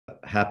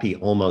happy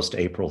almost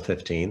April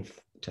 15th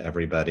to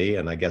everybody.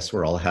 And I guess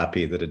we're all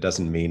happy that it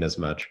doesn't mean as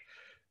much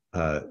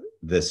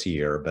this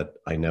year, but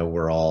I know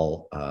we're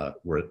all,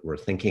 we're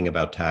thinking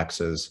about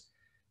taxes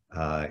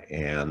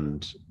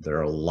and there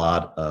are a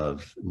lot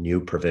of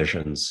new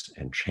provisions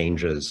and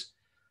changes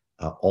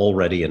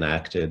already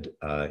enacted,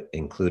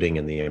 including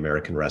in the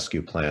American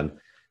Rescue Plan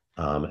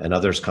and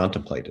others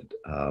contemplated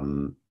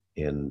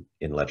in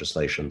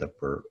legislation that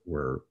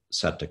we're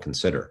set to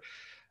consider.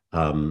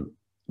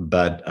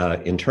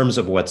 But in terms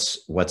of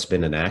what's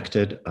been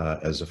enacted,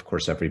 as of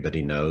course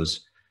everybody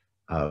knows,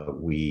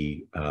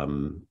 we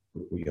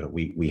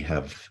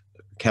have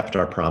kept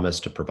our promise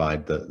to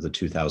provide the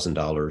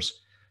 $2,000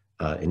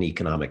 in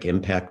economic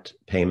impact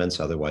payments,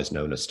 otherwise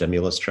known as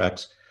stimulus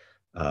checks.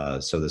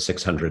 So the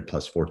 $600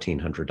 plus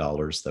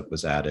 $1,400 that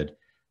was added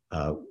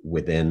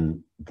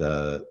within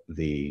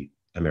the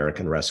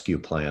American Rescue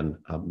Plan.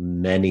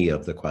 Many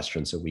of the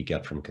questions that we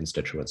get from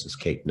constituents, as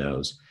Kate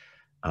knows,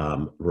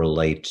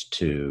 relate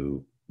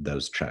to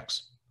those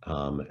checks.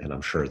 And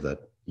I'm sure that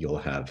you'll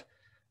have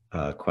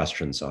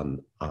questions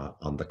on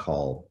the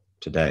call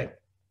today.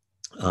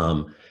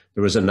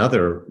 There was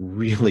another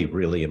really,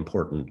 really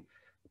important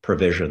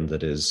provision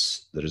that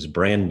is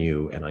brand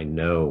new, and I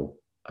know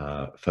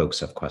folks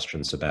have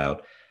questions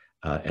about,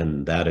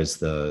 and that is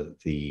the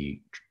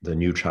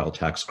new child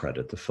tax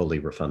credit, the fully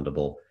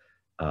refundable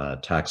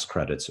tax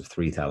credits of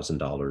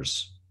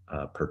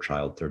 $3,000 per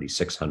child,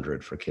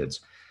 $3,600 for kids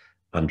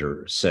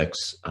under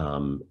 6.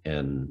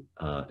 And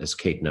as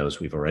Kate knows,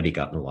 we've already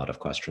gotten a lot of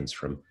questions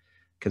from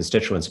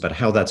constituents about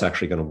how that's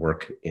actually going to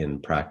work in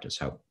practice.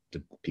 How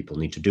do people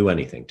need to do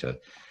anything to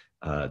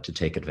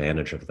take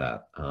advantage of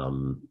that?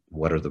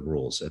 What are the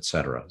rules, et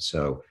cetera?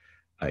 So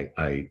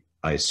I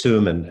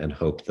assume and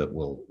hope that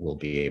we'll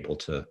be able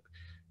to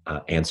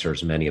answer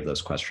as many of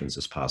those questions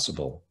as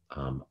possible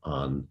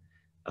on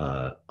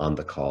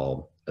the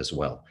call as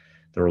well.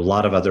 There are a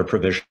lot of other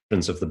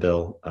provisions of the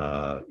bill,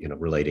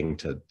 relating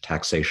to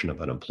taxation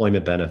of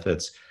unemployment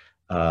benefits,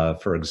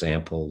 for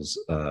examples,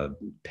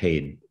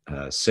 paid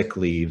sick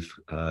leave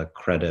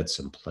credits,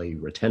 employee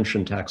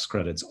retention tax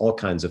credits, all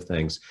kinds of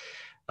things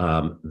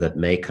that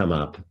may come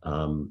up.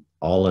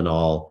 All in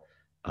all,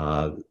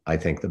 I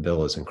think the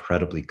bill is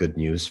incredibly good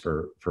news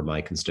for my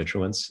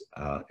constituents.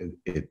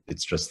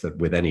 It's just that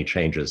with any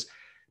changes,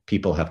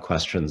 people have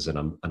questions, and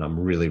I'm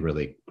really,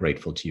 really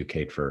grateful to you,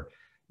 Kate, for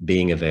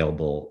being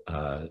available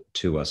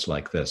to us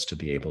like this to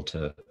be able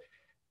to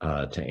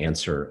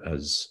answer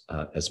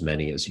as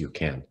many as you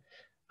can.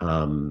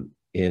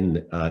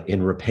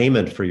 In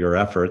repayment for your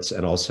efforts,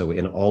 and also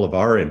in all of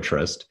our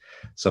interest,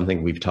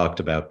 something we've talked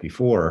about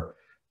before,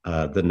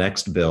 the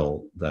next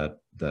bill that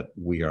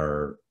we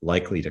are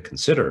likely to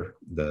consider,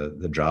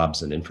 the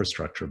Jobs and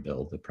Infrastructure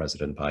Bill that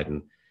President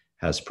Biden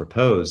has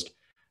proposed,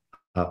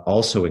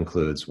 also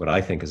includes what I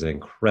think is an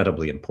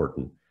incredibly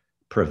important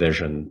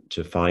provision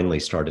to finally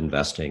start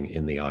investing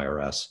in the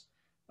IRS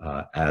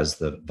as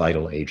the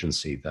vital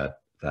agency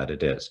that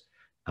it is.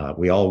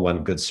 We all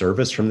want good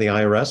service from the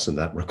IRS, and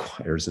that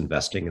requires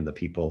investing in the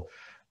people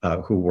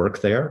who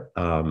work there.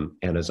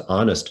 And as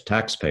honest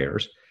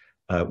taxpayers,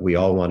 we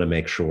all want to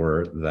make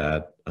sure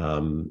that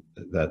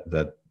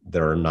that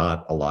there are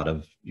not a lot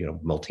of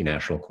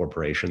multinational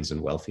corporations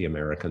and wealthy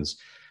Americans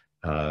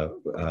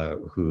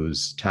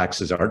whose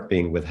taxes aren't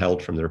being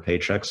withheld from their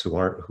paychecks, who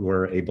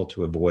are able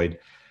to avoid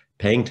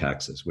paying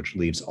taxes, which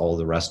leaves all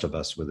the rest of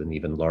us with an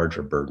even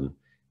larger burden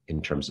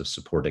in terms of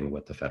supporting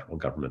what the federal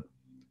government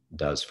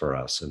does for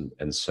us.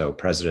 And so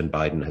President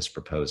Biden has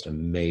proposed a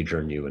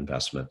major new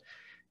investment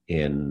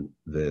in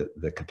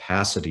the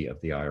capacity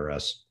of the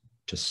IRS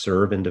to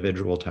serve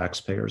individual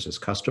taxpayers as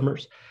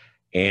customers,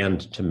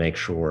 and to make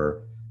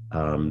sure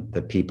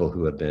that people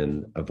who have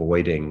been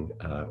avoiding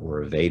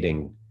or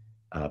evading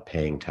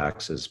paying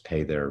taxes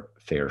pay their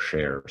fair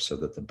share, so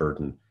that the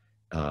burden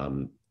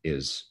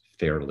is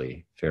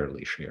fairly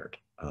shared.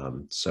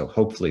 So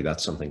hopefully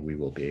that's something we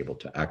will be able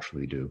to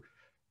actually do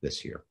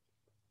this year.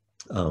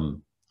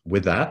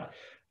 With that,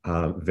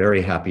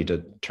 very happy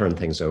to turn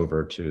things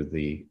over to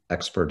the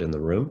expert in the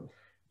room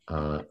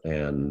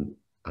and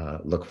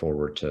look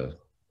forward to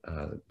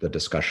the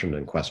discussion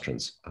and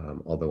questions.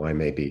 Although I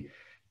may be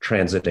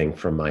transiting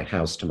from my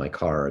house to my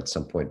car at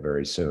some point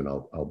very soon,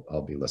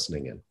 I'll be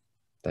listening in.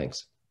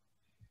 Thanks.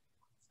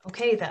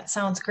 Okay, that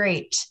sounds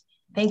great.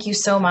 Thank you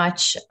so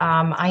much.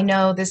 I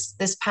know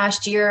this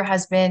past year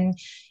has been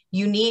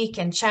unique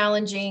and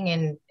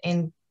challenging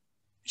in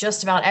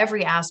just about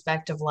every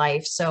aspect of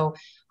life. So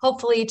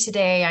hopefully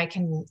today I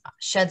can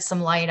shed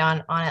some light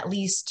on at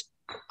least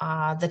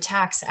the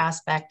tax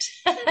aspect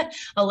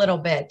a little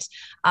bit.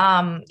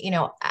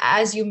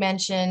 As you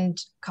mentioned,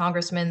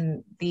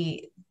 Congressman,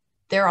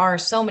 there are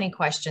so many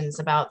questions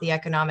about the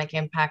economic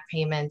impact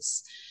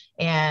payments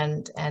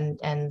and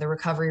the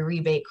recovery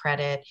rebate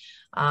credit.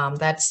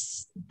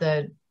 That's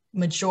the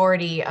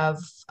majority of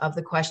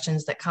the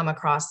questions that come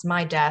across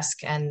my desk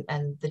and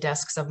the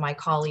desks of my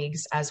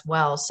colleagues as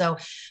well. So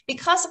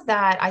because of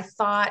that, I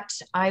thought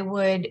I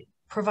would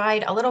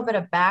provide a little bit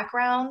of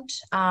background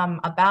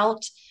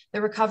about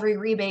the recovery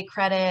rebate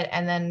credit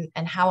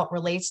and how it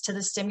relates to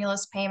the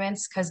stimulus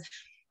payments, because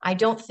I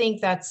don't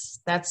think that's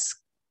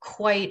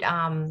quite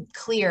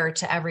clear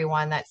to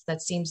everyone.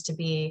 That seems to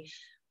be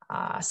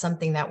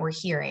something that we're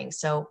hearing.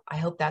 So I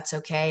hope that's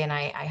okay, and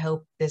I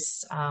hope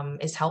this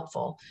is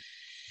helpful.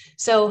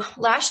 So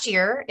last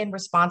year, in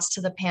response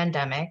to the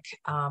pandemic,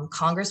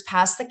 Congress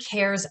passed the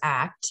CARES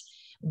Act,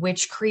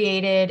 which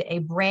created a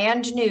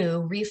brand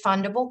new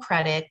refundable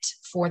credit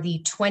for the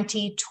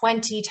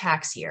 2020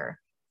 tax year.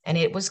 And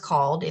it is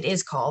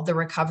called the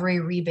Recovery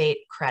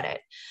Rebate Credit.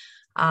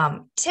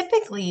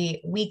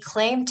 Typically, we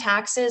claim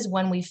taxes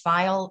when we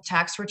file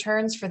tax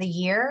returns for the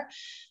year.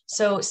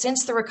 So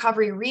since the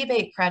Recovery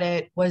Rebate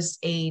Credit was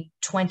a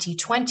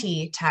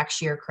 2020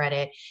 tax year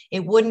credit,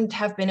 it wouldn't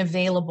have been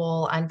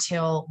available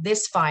until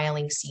this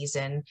filing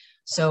season.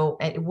 So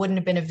it wouldn't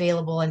have been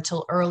available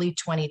until early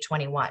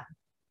 2021.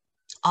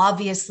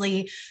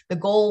 Obviously, the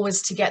goal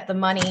was to get the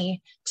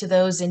money to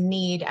those in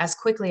need as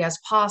quickly as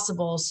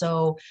possible.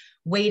 So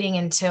waiting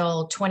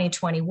until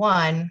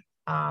 2021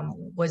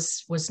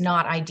 was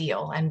not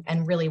ideal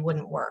and really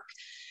wouldn't work.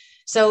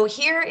 So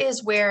here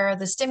is where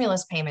the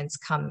stimulus payments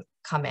come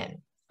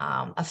in.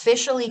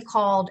 Officially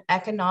called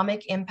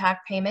economic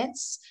impact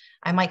payments.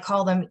 I might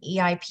call them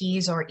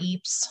EIPs or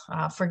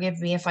EAPs. Forgive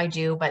me if I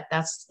do, but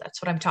that's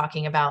what I'm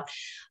talking about.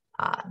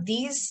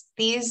 These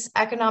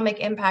economic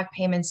impact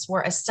payments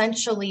were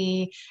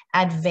essentially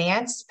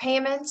advance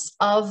payments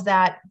of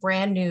that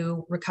brand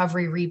new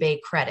recovery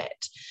rebate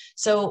credit.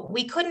 So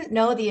we couldn't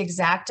know the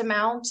exact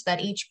amount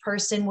that each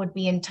person would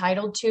be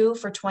entitled to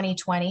for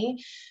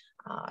 2020.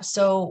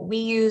 So we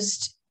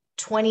used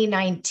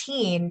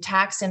 2019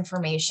 tax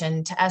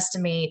information to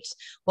estimate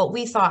what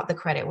we thought the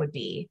credit would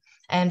be.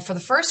 And for the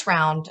first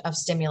round of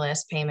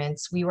stimulus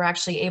payments, we were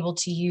actually able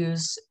to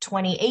use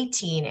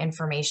 2018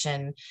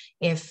 information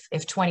if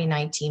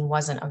 2019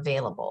 wasn't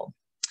available.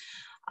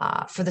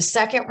 For the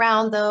second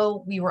round,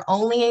 though, we were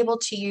only able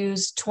to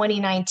use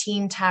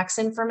 2019 tax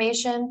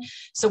information.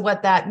 So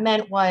what that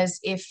meant was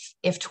if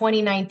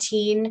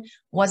 2019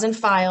 wasn't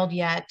filed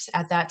yet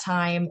at that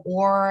time,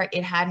 or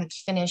it hadn't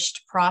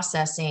finished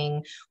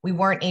processing, we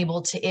weren't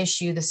able to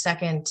issue the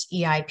second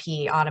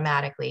EIP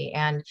automatically.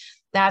 And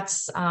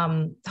that's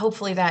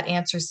hopefully that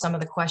answers some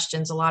of the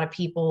questions. A lot of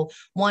people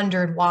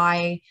wondered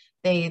why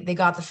they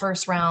got the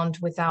first round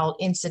without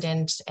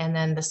incident and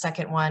then the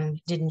second one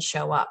didn't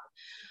show up.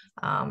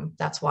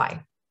 That's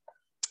why.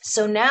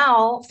 So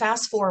now,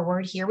 fast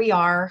forward, here we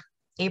are,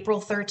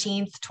 April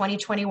 13th,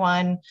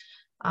 2021.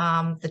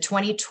 The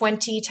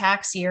 2020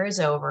 tax year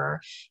is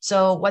over.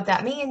 So what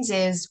that means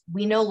is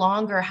we no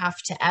longer have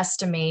to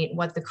estimate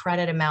what the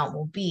credit amount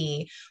will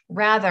be.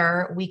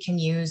 Rather, we can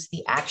use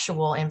the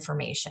actual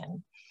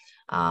information.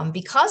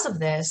 Because of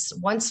this,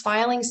 once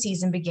filing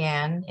season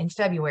began in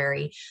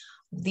February,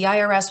 the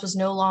IRS was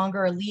no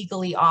longer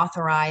legally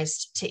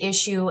authorized to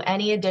issue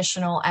any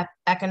additional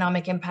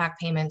economic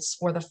impact payments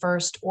for the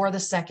first or the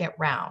second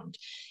round.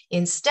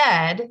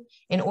 Instead,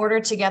 in order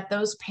to get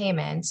those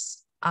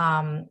payments,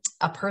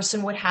 a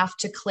person would have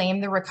to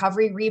claim the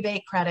recovery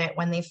rebate credit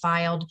when they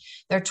filed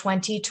their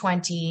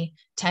 2020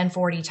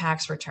 1040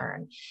 tax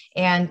return.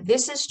 And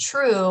this is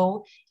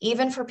true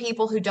even for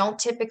people who don't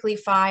typically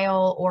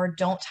file or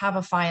don't have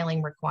a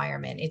filing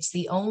requirement. It's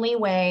the only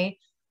way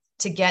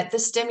to get the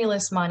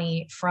stimulus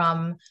money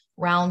from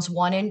rounds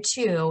 1 and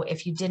 2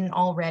 if you didn't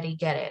already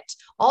get it.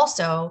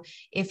 Also,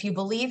 if you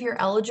believe you're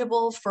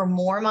eligible for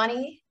more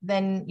money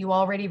than you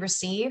already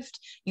received,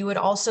 you would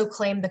also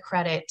claim the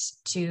credit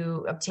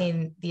to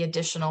obtain the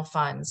additional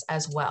funds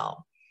as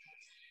well.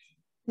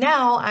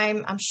 Now,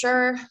 I'm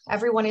sure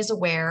everyone is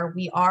aware,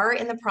 we are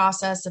in the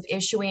process of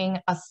issuing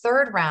a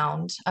third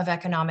round of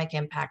economic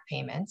impact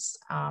payments.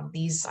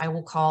 These I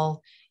will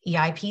call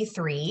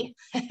EIP3.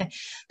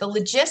 The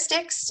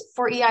logistics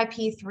for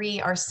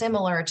EIP3 are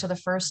similar to the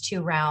first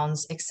two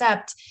rounds,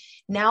 except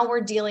now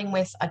we're dealing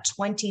with a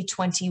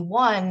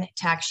 2021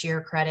 tax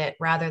year credit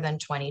rather than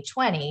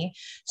 2020.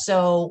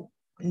 So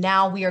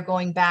now we are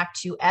going back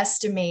to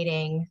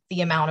estimating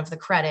the amount of the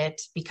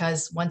credit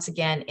because once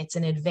again, it's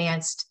an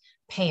advanced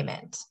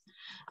payment.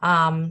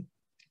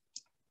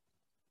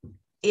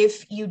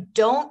 If you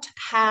don't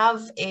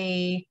have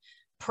a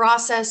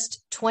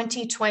processed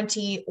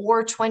 2020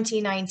 or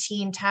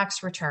 2019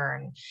 tax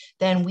return,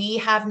 then we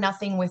have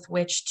nothing with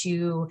which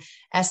to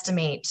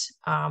estimate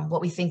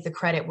what we think the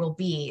credit will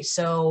be.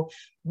 So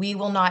we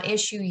will not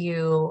issue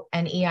you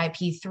an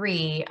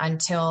EIP3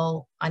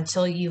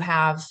 until you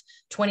have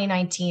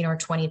 2019 or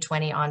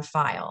 2020 on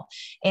file.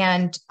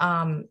 And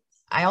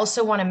I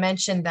also want to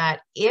mention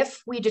that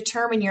if we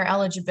determine your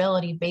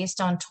eligibility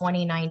based on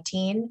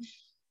 2019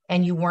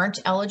 and you weren't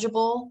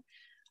eligible,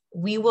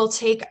 we will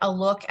take a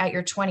look at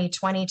your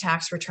 2020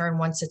 tax return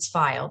once it's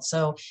filed.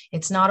 So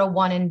it's not a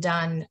one and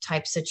done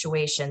type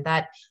situation.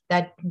 That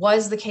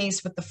was the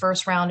case with the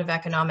first round of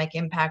economic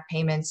impact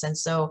payments. And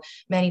so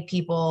many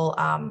people,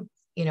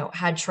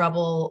 had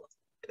trouble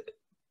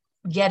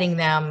getting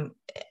them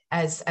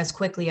as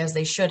quickly as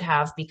they should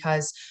have,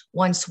 because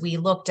once we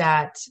looked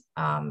at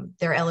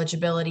their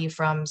eligibility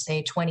from,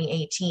 say,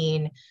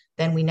 2018,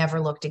 then we never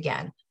looked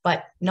again.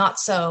 But not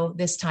so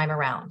this time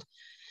around.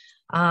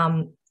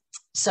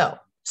 So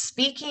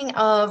speaking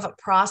of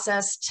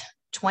processed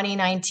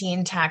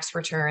 2019 tax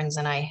returns,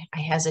 and I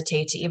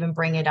hesitate to even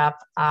bring it up,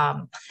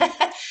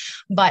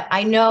 but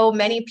I know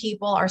many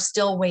people are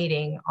still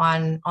waiting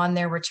on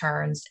their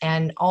returns.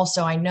 And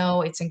also I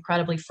know it's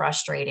incredibly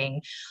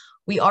frustrating.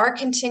 We are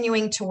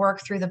continuing to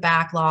work through the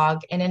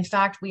backlog. And in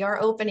fact, we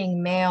are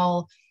opening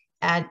mail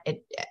at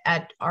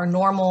our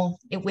normal,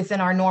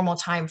 within our normal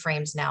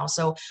timeframes now.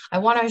 So I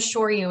want to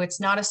assure you, it's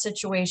not a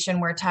situation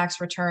where tax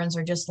returns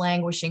are just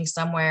languishing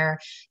somewhere,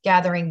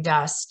 gathering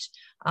dust.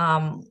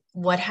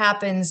 What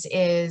happens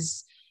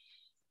is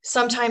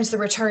sometimes the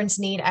returns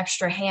need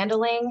extra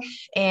handling,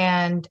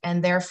 and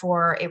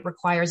therefore it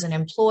requires an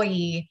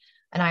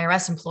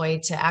IRS employee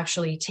to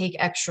actually take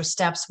extra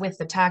steps with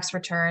the tax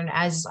return.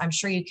 As I'm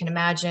sure you can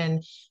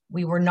imagine,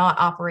 we were not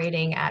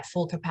operating at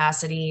full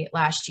capacity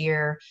last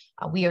year.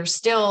 We are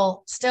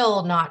still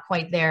not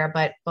quite there,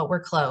 but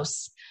we're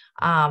close.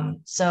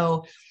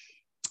 So,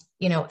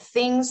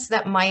 things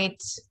that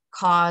might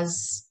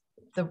cause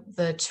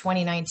the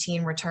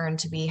 2019 return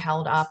to be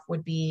held up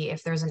would be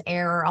if there's an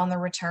error on the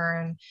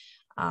return,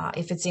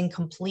 if it's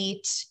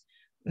incomplete,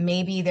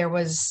 maybe there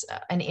was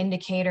an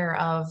indicator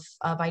of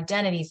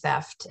identity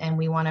theft, and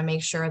we want to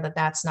make sure that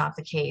that's not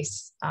the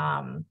case.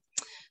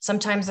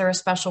 Sometimes there are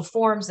special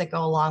forms that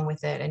go along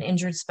with it, an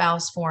injured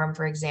spouse form,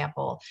 for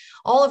example.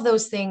 All of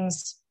those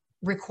things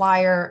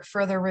require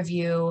further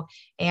review,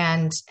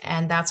 and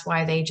that's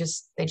why they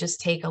just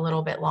take a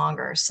little bit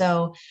longer.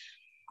 So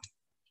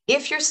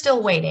if you're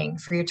still waiting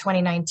for your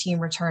 2019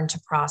 return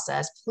to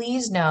process,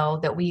 please know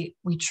that we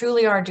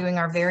truly are doing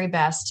our very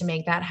best to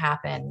make that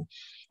happen.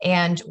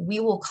 And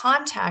we will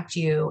contact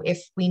you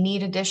if we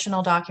need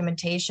additional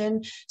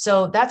documentation.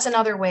 So that's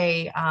another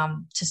way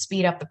to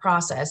speed up the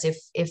process.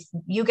 If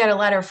you get a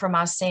letter from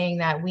us saying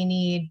that we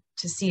need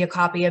to see a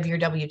copy of your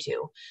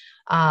W-2,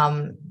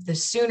 the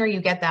sooner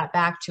you get that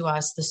back to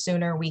us, the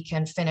sooner we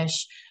can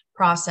finish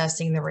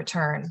processing the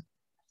return.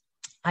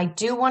 I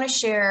do want to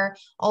share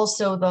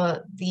also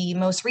the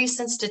most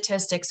recent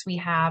statistics we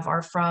have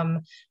are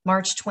from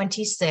March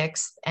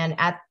 26th. And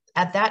at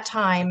that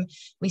time,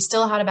 we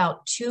still had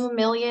about 2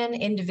 million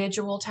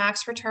individual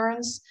tax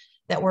returns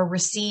that were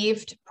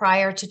received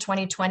prior to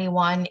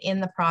 2021 in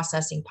the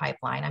processing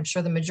pipeline. I'm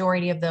sure the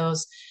majority of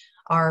those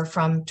are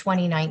from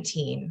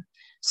 2019.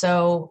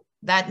 So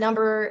that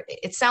number,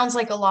 it sounds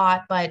like a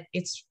lot, but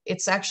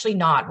it's actually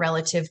not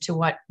relative to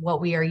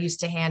what we are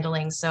used to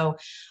handling. So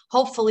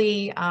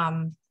hopefully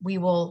we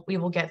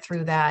will get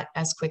through that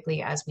as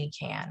quickly as we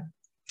can.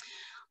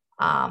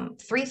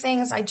 3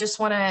 things I just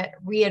want to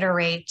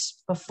reiterate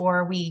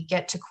before we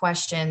get to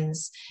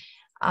questions.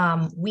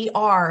 We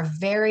are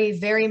very,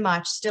 very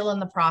much still in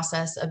the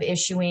process of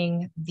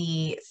issuing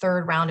the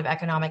 3rd round of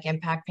economic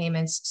impact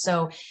payments.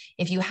 So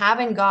if you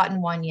haven't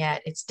gotten one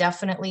yet, it's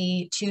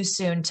definitely too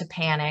soon to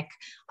panic.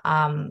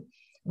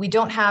 We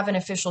don't have an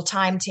official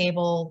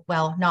timetable,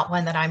 well, not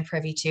one that I'm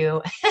privy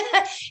to,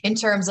 in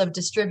terms of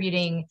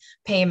distributing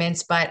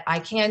payments, but I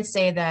can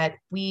say that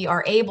we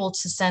are able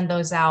to send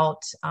those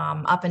out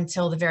up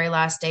until the very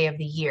last day of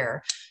the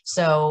year.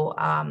 So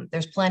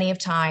there's plenty of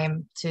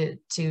time to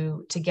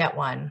get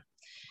one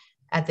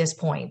at this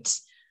point.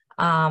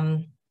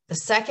 The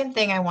second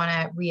thing I want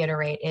to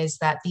reiterate is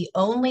that the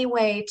only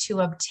way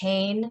to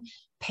obtain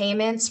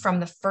payments from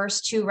the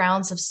first 2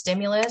 rounds of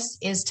stimulus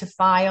is to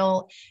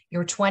file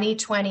your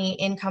 2020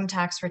 income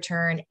tax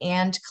return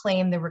and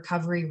claim the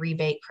recovery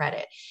rebate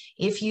credit.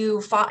 If you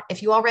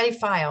already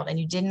filed and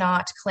you did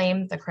not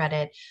claim the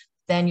credit,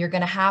 then you're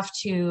going to have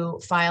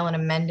to file an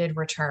amended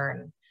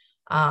return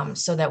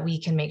so that we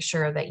can make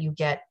sure that you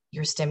get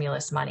your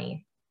stimulus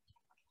money.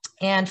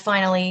 And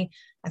finally,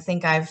 I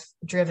think I've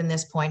driven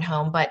this point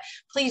home, but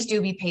please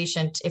do be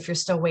patient if you're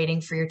still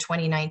waiting for your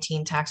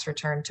 2019 tax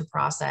return to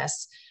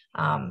process.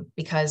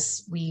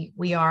 Because we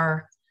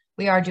are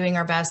doing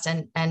our best,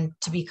 and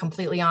to be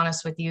completely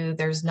honest with you,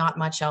 there's not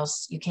much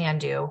else you can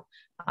do.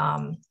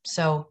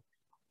 So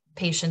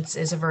patience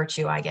is a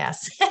virtue, I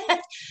guess.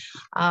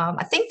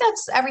 I think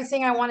that's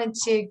everything I wanted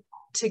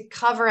to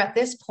cover at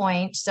this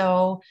point.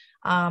 So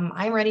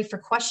I'm ready for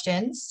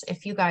questions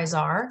if you guys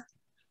are.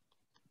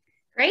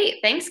 Great,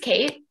 thanks,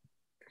 Kate.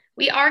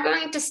 We are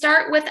going to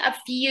start with a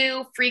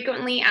few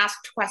frequently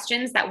asked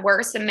questions that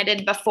were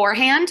submitted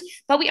beforehand,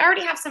 but we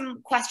already have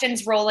some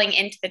questions rolling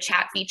into the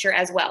chat feature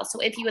as well. So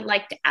if you would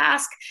like to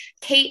ask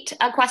Kate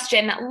a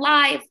question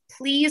live,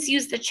 please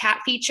use the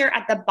chat feature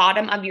at the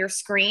bottom of your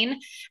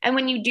screen. And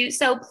when you do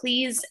so,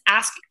 please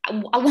ask,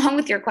 along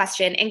with your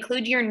question,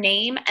 include your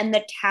name and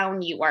the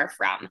town you are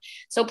from.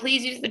 So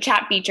please use the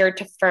chat feature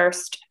to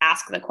first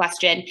ask the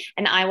question,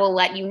 and I will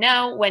let you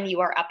know when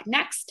you are up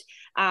next.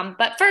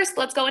 But first,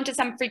 let's go into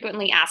some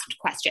frequently asked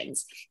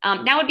questions.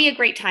 Now would be a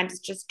great time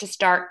to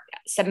start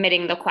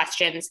submitting the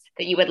questions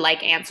that you would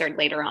like answered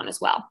later on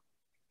as well.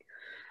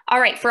 All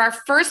right, for our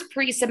first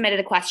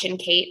pre-submitted question,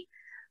 Kate,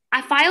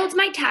 I filed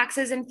my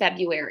taxes in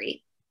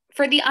February.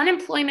 For the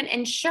unemployment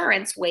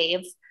insurance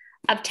waive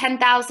of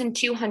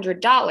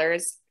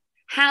 $10,200,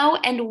 how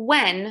and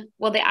when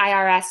will the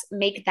IRS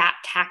make that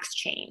tax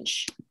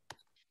change?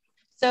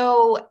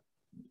 So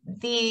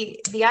the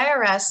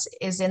IRS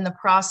is in the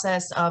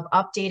process of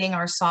updating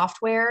our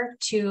software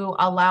to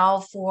allow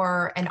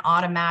for an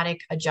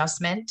automatic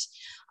adjustment.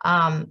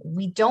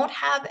 We don't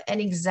have an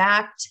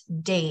exact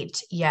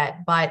date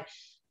yet, but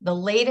the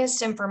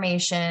latest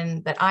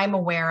information that I'm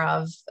aware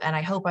of, and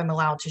I hope I'm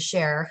allowed to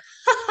share,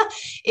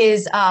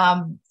 is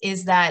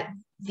that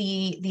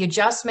the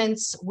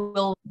adjustments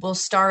will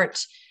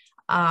start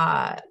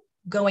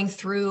going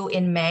through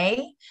in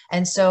May.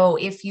 And so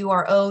if you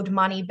are owed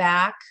money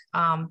back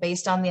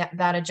based on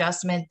that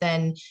adjustment,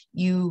 then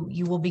you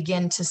will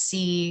begin to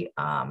see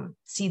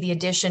the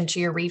addition to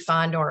your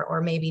refund,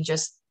 or maybe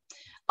just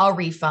a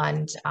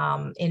refund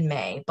in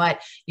May.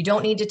 But you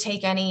don't need to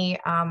take any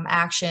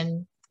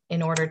action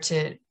in order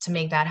to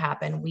make that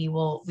happen. We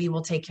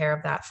will take care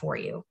of that for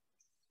you.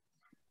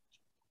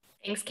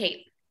 Thanks,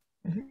 Kate.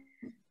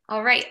 Mm-hmm.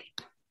 All right.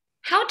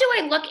 How do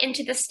I look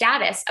into the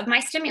status of my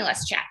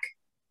stimulus check?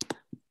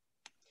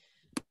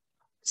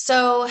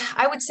 So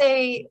I would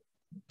say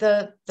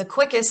the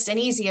quickest and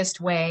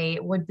easiest way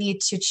would be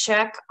to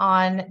check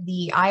on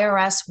the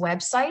IRS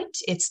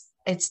website. It's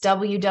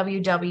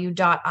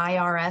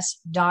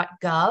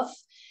www.irs.gov,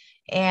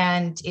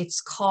 and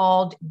it's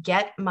called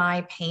Get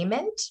My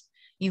Payment.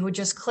 You would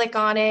just click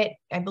on it.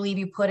 I believe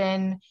you put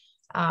in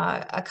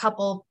a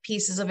couple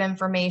pieces of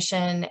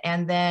information,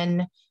 and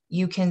then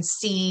you can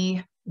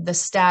see the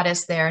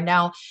status there.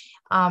 Now,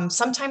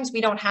 sometimes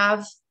we don't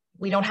have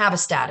a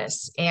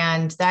status,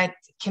 and that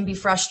can be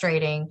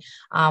frustrating.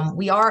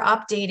 We are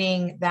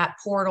updating that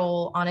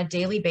portal on a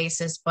daily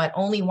basis, but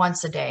only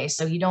once a day.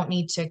 So you don't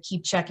need to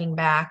keep checking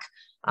back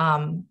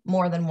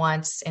more than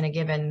once in a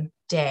given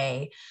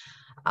day.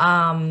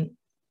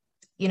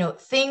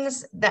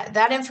 Things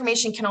that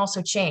information can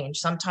also change.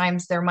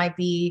 Sometimes there might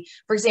be,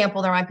 for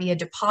example, there might be a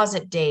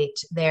deposit date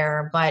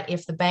there, but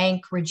if the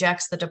bank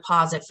rejects the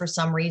deposit for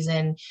some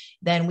reason,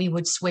 then we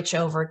would switch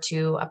over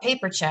to a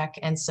paper check.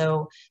 And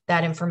so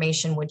that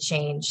information would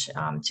change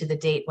to the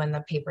date when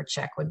the paper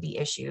check would be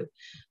issued.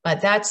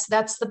 But that's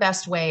the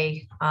best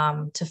way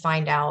to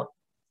find out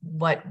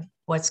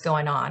what's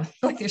going on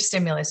with your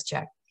stimulus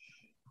check.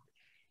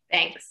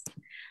 Thanks.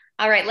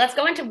 All right, let's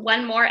go into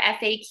one more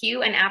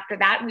FAQ, and after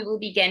that, we will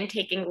begin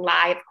taking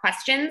live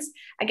questions.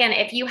 Again,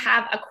 if you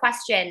have a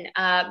question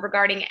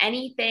regarding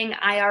anything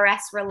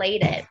IRS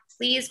related,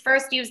 please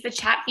first use the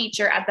chat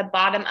feature at the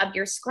bottom of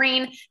your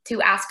screen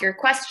to ask your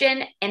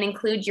question and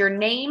include your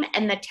name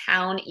and the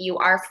town you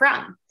are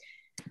from.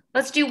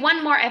 Let's do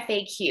one more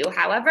FAQ,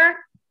 however.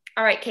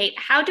 All right, Kate,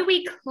 how do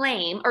we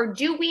claim, or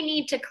do we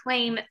need to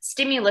claim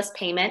stimulus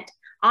payment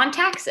on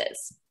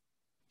taxes?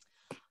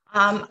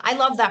 I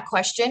love that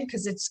question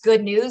because it's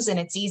good news and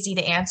it's easy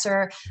to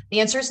answer. The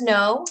answer is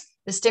no.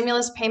 The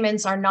stimulus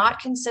payments are not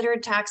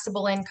considered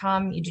taxable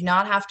income. You do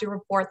not have to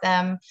report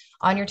them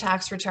on your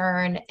tax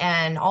return.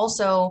 And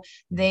also,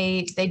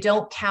 they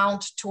don't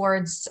count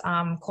towards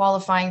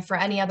qualifying for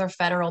any other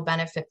federal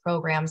benefit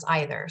programs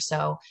either.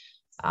 So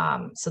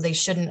they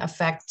shouldn't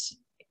affect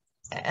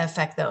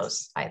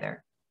those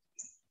either.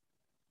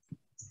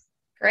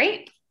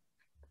 Great.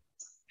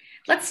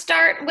 Let's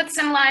start with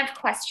some live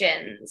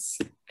questions.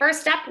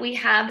 First up, we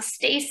have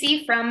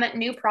Stacy from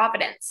New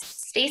Providence.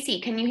 Stacy,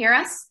 can you hear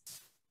us?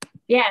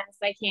 Yes,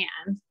 I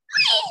can.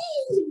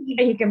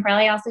 You can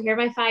probably also hear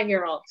my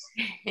 5-year-old.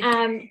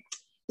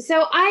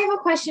 So I have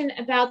a question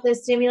about the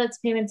stimulus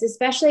payments,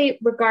 especially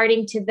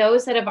regarding to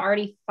those that have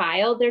already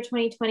filed their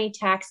 2020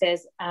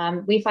 taxes.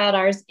 We filed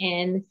ours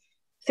in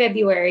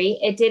February.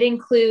 It did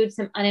include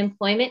some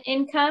unemployment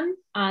income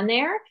on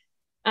there.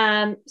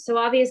 So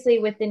obviously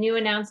with the new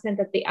announcement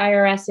that the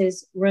IRS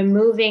is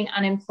removing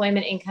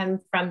unemployment income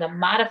from the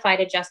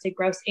modified adjusted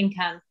gross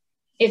income,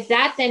 if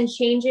that then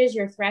changes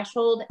your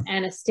threshold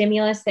and a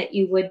stimulus that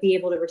you would be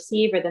able to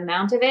receive, or the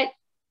amount of it,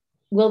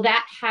 will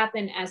that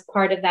happen as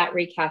part of that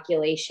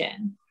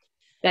recalculation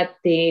that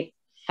the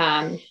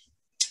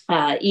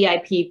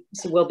EIP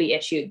will be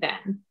issued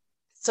then?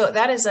 So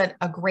that is a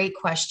great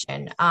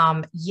question.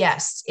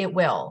 Yes, it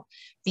will,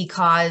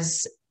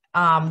 because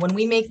when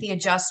we make the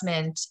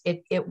adjustment,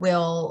 it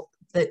will,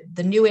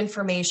 the new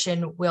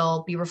information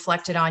will be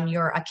reflected on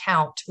your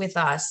account with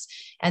us.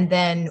 And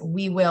then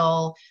we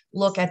will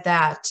look at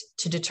that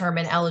to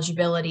determine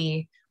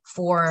eligibility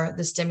for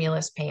the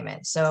stimulus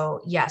payment.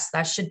 So yes,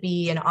 that should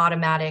be an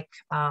automatic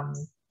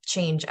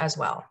change as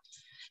well.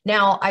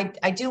 Now,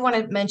 I do want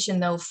to mention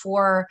though,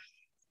 for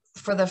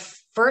the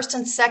first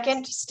and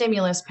second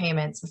stimulus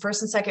payments, the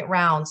first and second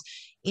rounds,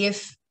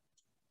 if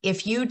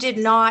you did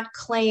not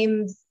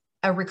claim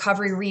a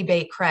recovery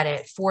rebate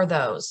credit for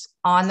those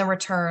on the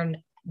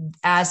return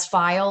as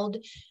filed,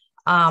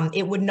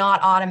 it would not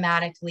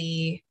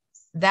automatically,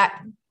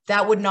 that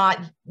money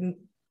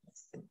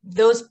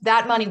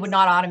would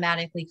not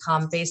automatically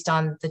come based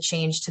on the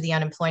change to the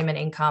unemployment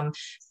income,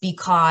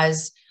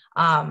 because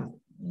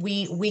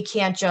we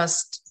can't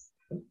just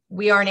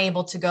we aren't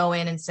able to go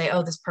in and say,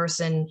 oh, this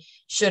person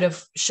should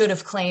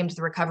have claimed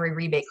the recovery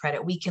rebate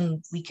credit. We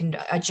can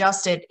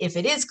adjust it if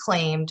it is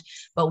claimed,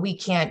 but we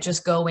can't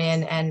just go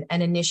in and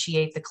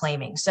initiate the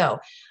claiming. So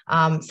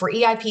for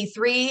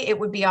EIP3, it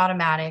would be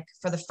automatic.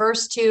 For the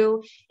first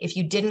two, if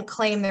you didn't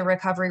claim the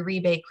recovery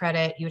rebate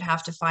credit, you'd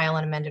have to file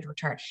an amended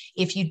return.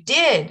 If you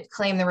did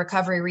claim the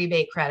recovery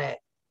rebate credit,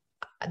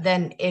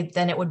 then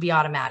it would be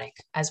automatic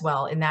as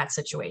well in that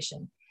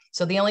situation.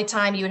 So the only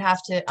time you would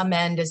have to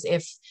amend is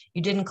if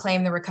you didn't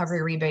claim the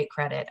recovery rebate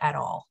credit at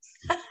all.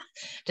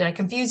 Did I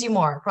confuse you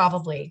more?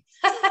 Probably.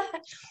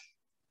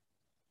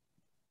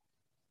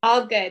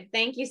 All good.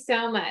 Thank you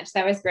so much.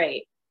 That was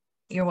great.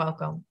 You're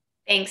welcome.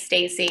 Thanks,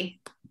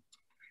 Stacy.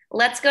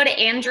 Let's go to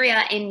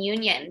Andrea in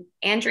Union.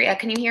 Andrea,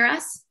 can you hear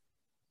us?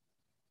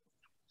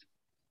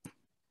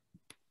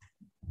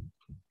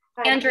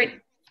 Hi. Andrea,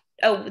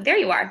 oh, there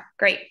you are.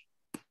 Great.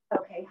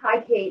 Okay.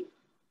 Hi, Kate.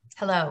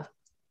 Hello.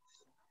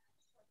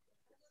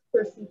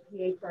 For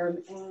CPA firm,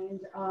 and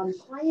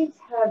clients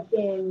have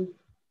been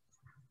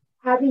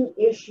having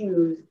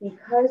issues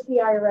because the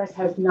IRS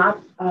has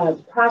not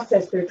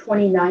processed their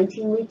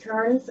 2019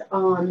 returns.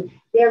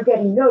 They're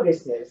getting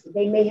notices.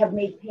 They may have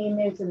made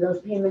payments and those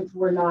payments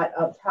were not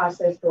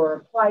processed or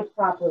applied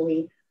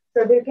properly.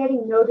 So they're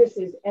getting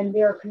notices, and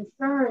their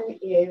concern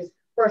is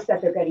first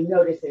that they're getting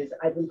notices.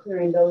 I've been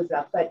clearing those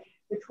up, but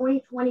the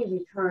 2020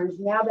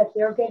 returns, now that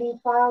they're getting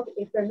filed,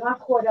 if they're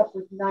not caught up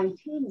with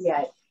 19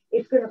 yet,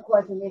 it's going to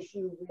cause an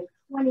issue with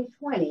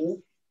 2020.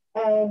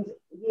 And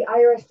the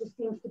IRS just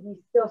seems to be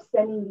still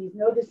sending these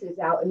notices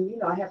out.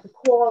 And, I have to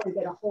call and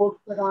get a hold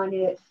put on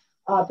it.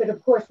 But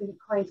of course, the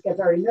clients get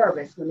very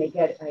nervous when they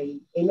get a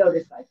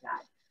notice like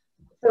that.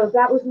 So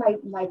that was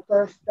my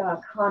first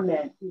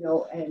comment,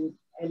 and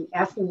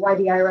asking why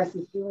the IRS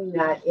is doing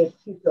that. It's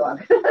cute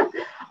dog.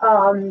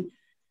 And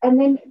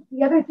then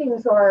the other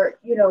things are,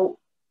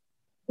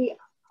 the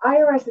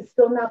IRS is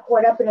still not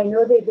caught up, and I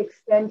know they've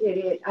extended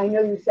it. I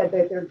know you said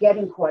that they're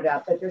getting caught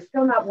up, but they're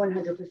still not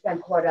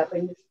 100% caught up,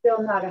 and you're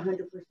still not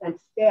 100%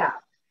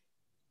 staffed.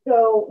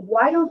 So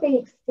why don't they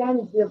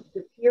extend the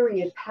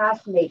period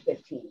past May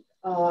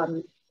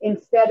 15th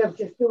instead of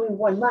just doing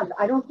 1 month?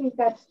 I don't think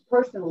that's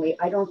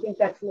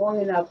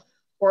long enough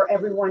for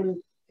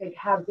everyone to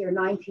have their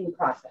 19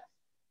 process.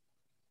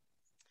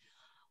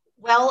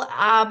 Well,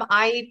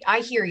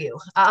 I hear you.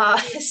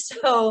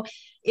 So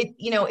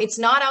it's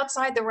not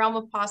outside the realm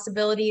of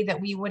possibility that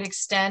we would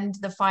extend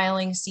the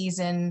filing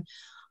season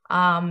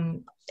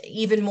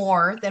even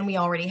more than we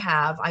already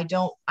have. I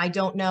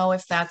don't know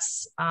if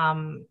that's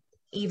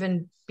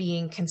even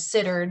being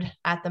considered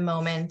at the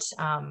moment.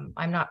 I'm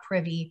not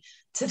privy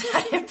to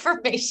that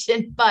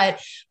information,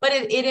 but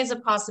it is a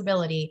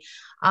possibility.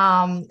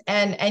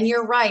 And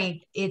you're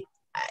right.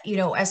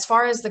 As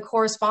far as the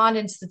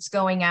correspondence that's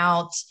going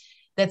out,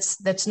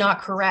 that's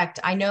not correct.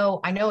 I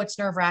know it's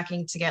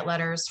nerve-wracking to get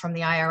letters from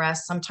the IRS.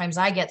 Sometimes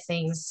I get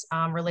things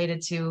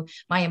related to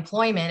my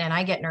employment and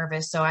I get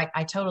nervous. So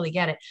I totally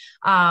get it.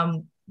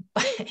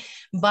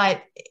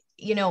 But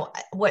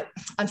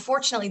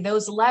unfortunately,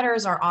 those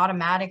letters are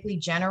automatically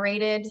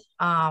generated.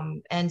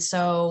 And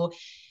so,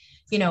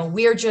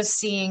 we're just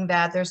seeing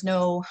that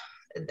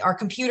our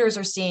computers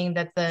are seeing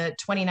that the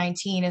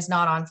 2019 is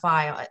not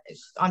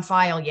on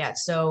file yet.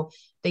 So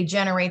they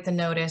generate the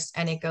notice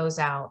and it goes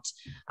out.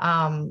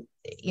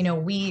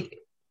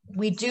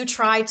 We do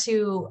try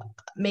to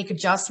make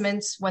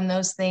adjustments when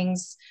those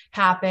things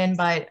happen,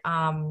 but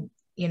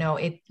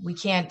we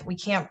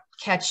can't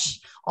catch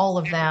all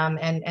of them.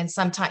 And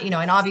sometimes,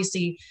 and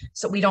obviously,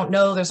 so we don't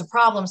know there's a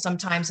problem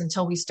sometimes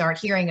until we start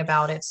hearing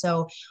about it.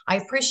 So I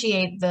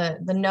appreciate the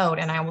note,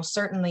 and I will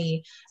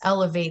certainly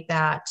elevate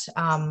that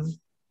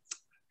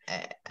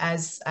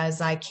as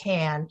I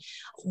can.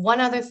 One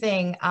other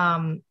thing,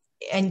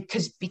 and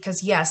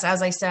because yes,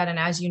 as I said, and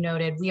as you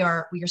noted, we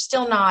are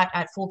still not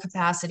at full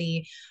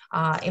capacity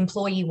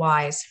employee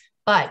wise,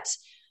 but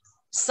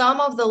some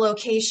of the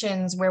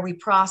locations where we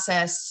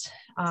process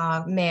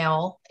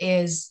mail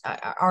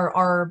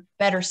are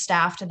better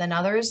staffed than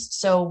others.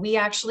 So we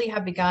actually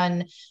have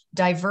begun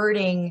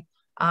diverting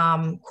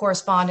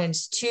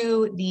correspondence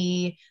to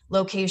the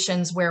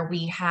locations where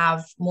we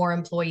have more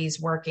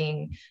employees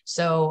working.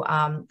 So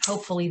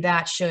hopefully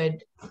that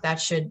should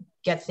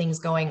get things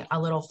going a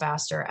little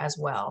faster as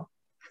well.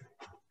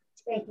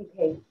 Thank you,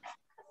 Kate.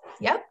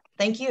 Yep.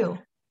 Thank you.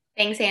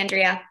 Thanks,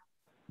 Andrea.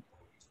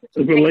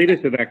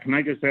 Related to that, can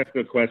I just ask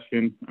a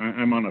question?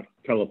 I'm on a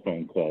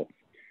telephone call.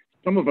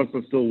 Some of us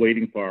are still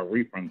waiting for our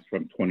refunds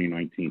from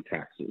 2019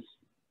 taxes.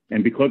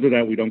 And because of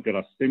that, we don't get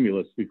our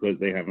stimulus because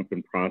they haven't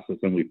been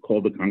processed. And we've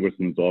called the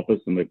congressman's office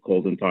and they've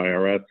called into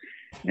IRS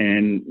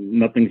and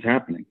nothing's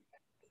happening.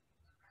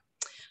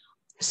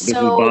 This is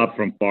Bob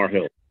from Far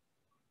Hill.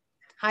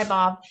 Hi,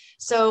 Bob.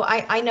 So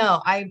I know,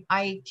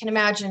 I can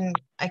imagine,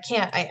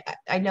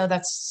 I know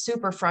that's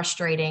super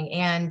frustrating.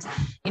 And,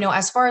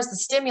 as far as the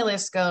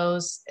stimulus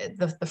goes,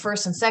 the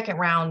first and second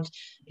round,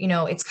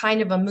 it's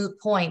kind of a moot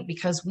point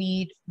because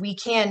we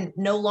can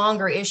no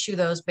longer issue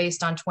those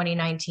based on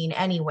 2019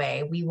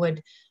 anyway. We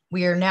would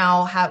we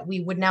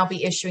would now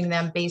be issuing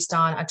them based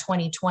on a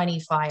 2020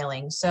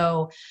 filing.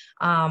 So,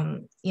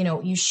 you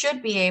know, you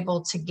should be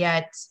able to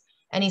get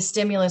any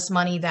stimulus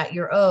money that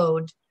you're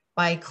owed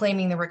by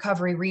claiming the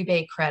recovery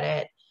rebate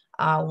credit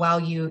while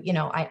you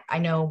know, I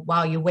know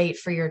while you wait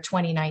for your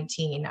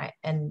 2019.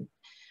 And,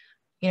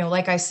 you know,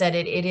 like I said,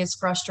 it is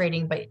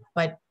frustrating,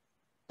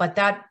 but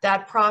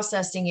that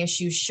processing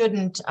issue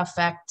shouldn't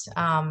affect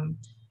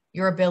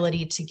your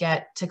ability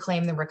to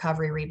claim the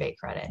recovery rebate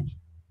credit.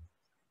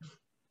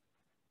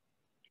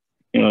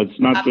 You know, it's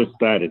not just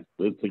that.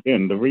 It's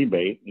again the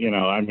rebate. You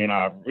know, I mean,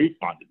 our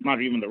refund. It's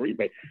not even the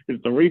rebate.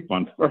 It's the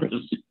refund first.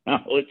 You know,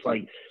 it's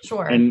like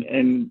Sure.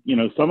 And you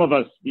know, some of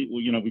us,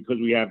 you know, because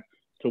we have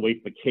to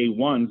wait for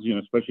K-1s. You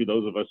know, especially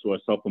those of us who are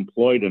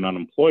self-employed and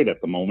unemployed at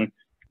the moment,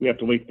 we have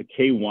to wait for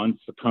K-1s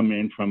to come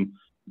in from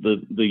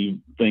the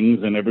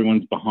things, and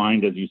everyone's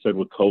behind, as you said,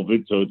 with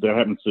COVID. So that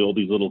happens to all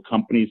these little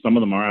companies. Some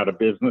of them are out of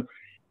business,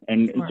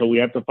 and Sure. so we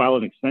have to file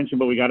an extension,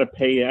 but we got to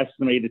pay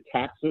estimated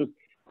taxes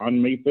on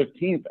May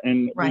 15th,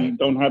 and Right. we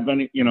don't have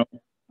any, you know,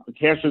 the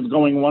cash is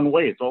going one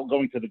way. It's all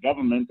going to the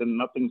government and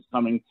nothing's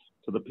coming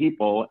to the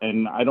people.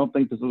 And I don't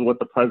think this is what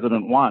the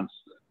president wants.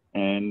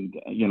 And,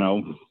 you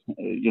know,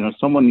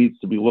 someone needs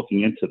to be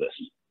looking into this.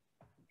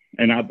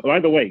 And by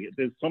the way,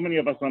 there's so many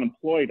of us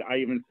unemployed. I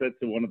even said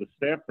to one of the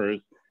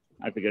staffers,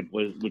 I forget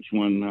which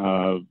one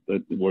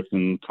that works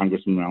in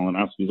Congressman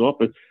Malinowski's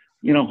office,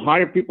 you know,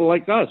 hire people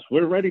like us.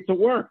 We're ready to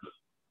work.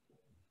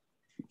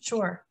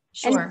 Sure.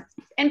 Sure.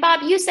 And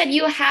Bob, you said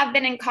you have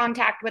been in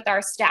contact with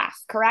our staff,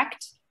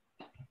 correct?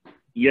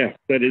 Yes,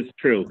 that is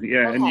true.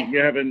 Yeah, Okay. and you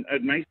have a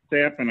nice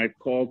staff, and I've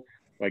called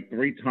like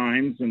 3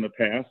 times in the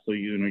past, so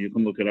you know you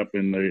can look it up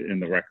in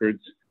the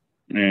records,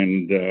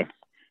 and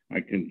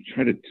I can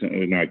try to.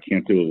 No, I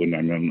can't do it when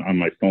I'm on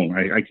my phone.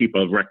 I keep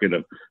a record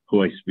of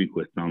who I speak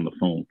with on the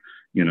phone.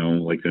 You know,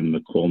 like in the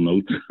call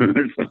notes.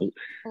 So,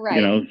 Right.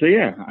 you know, so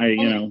yeah,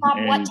 And you know. Bob,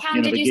 and, what town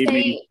you know, did they you gave say?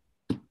 me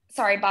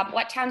Sorry, Bob.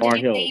 What town Bar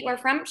did you say Hills. you were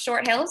from?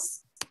 Short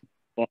Hills.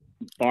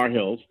 Bar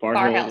Hills.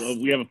 Bar Hills.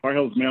 We have a Bar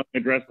Hills mailing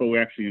address, but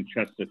we're actually in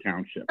Chester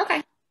Township.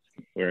 Okay.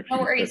 We're actually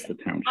No in worries.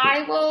 Chester Township.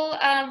 I will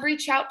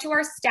reach out to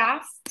our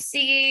staff,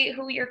 see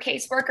who your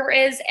caseworker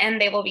is, and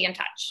they will be in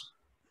touch.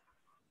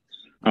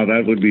 Oh,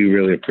 that would be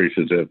really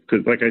appreciative.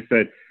 Because like I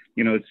said,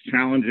 you know, it's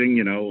challenging.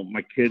 You know,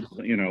 my kids,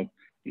 you know,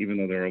 even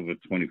though they're over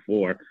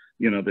 24,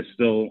 you know, they're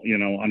still, you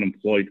know,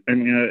 unemployed. I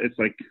mean, it's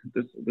like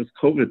this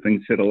COVID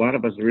thing's hit a lot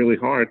of us really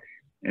hard.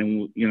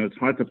 And, you know, it's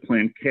hard to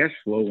plan cash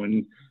flow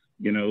when,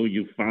 you know,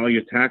 you file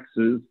your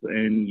taxes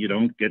and you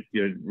don't get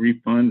your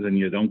refunds and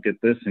you don't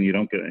get this and you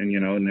don't get, and,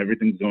 you know, and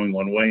everything's going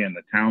one way and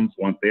the towns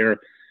want their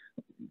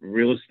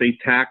real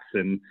estate tax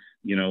and,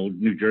 you know,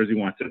 New Jersey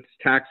wants its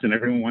tax and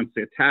everyone wants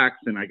their tax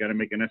and I got to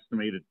make an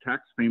estimated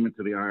tax payment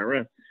to the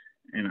IRS.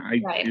 And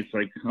Right. It's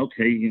like,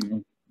 okay, you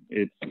know,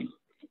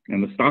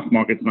 and the stock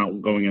market's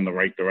not going in the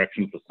right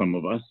direction for some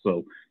of us.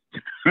 So,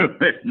 you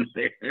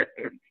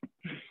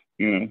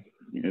know,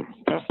 it's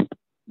tough.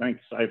 Thanks.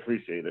 I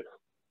appreciate it.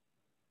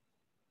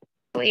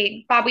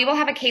 Bob, we will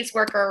have a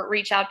caseworker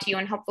reach out to you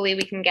and hopefully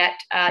we can get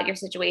your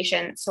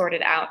situation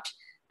sorted out.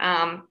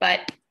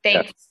 But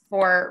thanks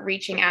for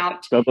reaching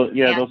out. So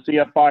they'll see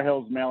a Far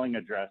Hills mailing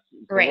address. So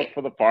Great. Look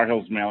for the Far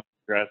Hills mailing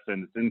address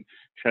and it's in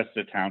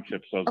Chester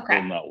Township, so Okay.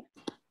 they'll know.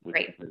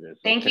 Great. It is.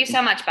 Thank you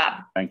so much,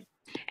 Bob. Thanks.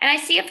 And I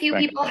see a few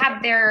Thanks. people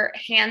have their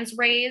hands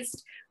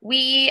raised.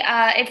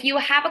 If you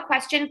have a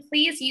question,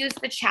 please use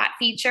the chat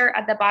feature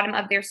at the bottom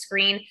of their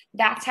screen.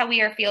 That's how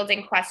we are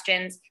fielding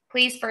questions.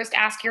 Please first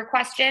ask your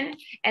question,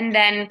 and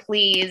then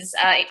please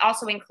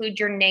also include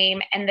your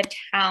name and the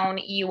town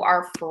you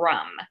are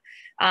from.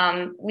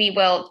 We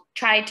will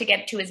try to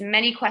get to as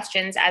many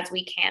questions as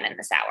we can in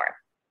this hour.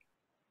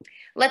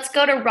 Let's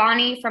go to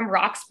Ronnie from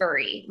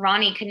Roxbury.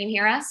 Ronnie, can you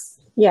hear us?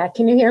 Yeah,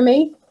 can you hear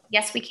me?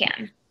 Yes, we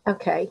can.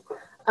 Okay.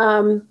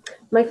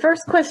 My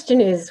first question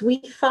is, we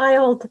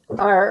filed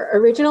our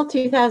original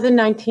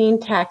 2019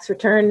 tax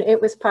return. It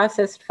was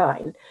processed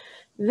fine.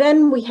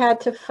 Then we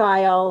had to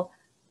file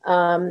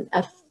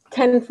a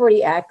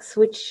 1040X,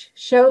 which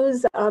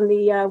shows on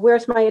the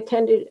where's my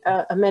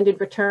amended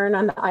return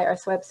on the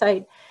IRS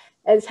website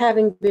as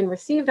having been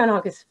received on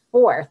August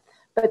 4th,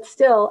 but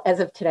still, as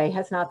of today,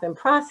 has not been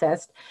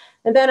processed.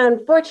 And then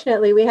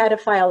unfortunately, we had to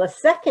file a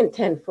second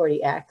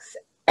 1040X.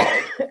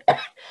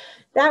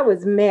 That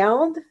was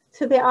mailed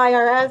to the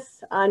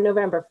IRS on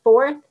November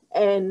 4th,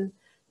 and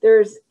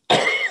there's,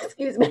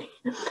 excuse me,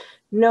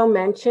 no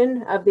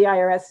mention of the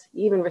IRS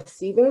even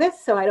receiving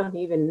this, so I don't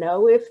even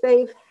know if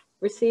they've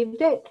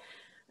received it.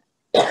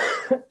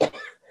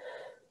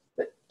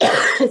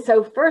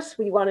 So first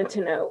we wanted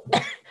to know,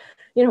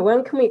 you know,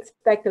 when can we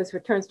expect those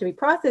returns to be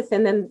processed?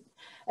 And then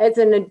as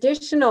an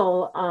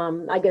additional,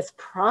 I guess,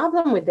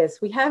 problem with this,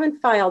 we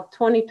haven't filed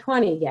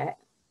 2020 yet.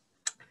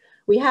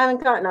 We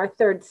haven't gotten our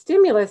third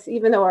stimulus,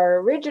 even though our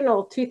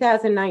original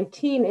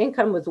 2019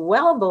 income was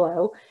well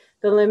below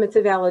the limits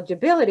of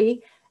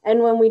eligibility.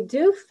 And when we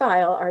do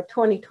file our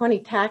 2020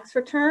 tax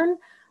return,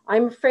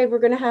 I'm afraid we're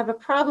going to have a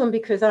problem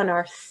because on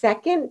our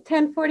second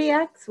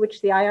 1040X, which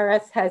the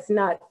IRS has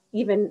not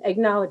even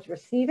acknowledged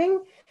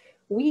receiving,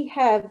 we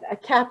have a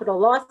capital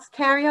loss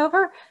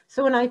carryover.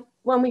 So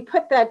when we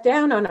put that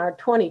down on our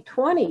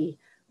 2020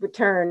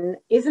 return,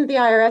 isn't the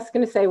IRS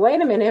going to say, wait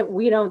a minute,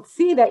 we don't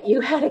see that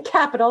you had a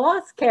capital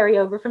loss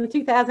carryover from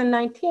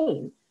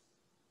 2019?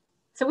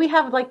 So we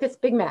have like this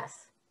big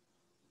mess.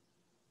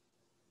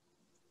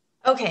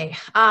 Okay,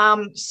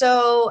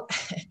 so,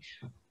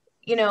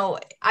 you know,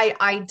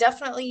 I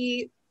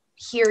definitely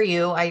hear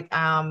you.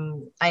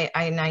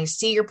 I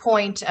see your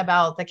point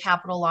about the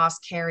capital loss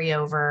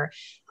carryover,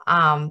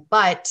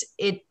 but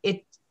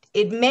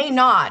it may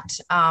not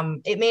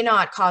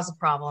cause a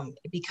problem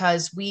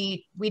because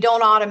we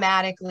don't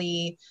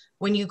automatically,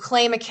 when you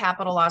claim a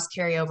capital loss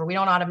carryover, we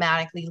don't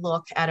automatically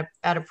look at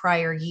a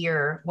prior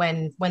year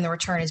when the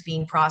return is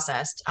being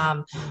processed.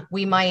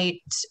 We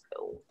might,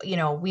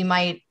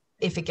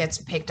 if it gets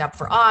picked up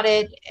for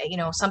audit,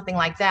 something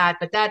like that,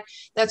 but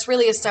that's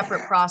really a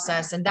separate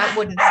process, and that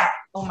wouldn't,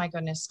 oh my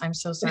goodness, I'm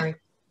so sorry.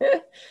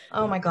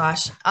 Oh my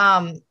gosh.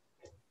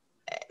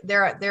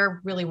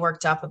 They're really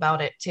worked up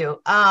about it too.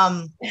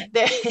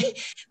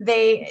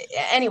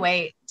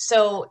 Anyway,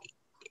 so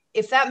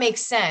if that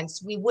makes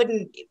sense, it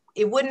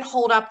wouldn't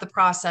hold up the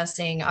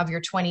processing of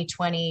your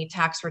 2020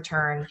 tax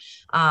return.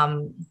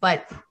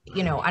 But,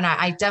 and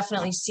I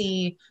definitely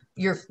see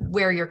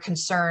where your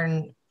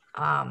concern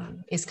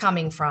is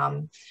coming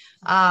from.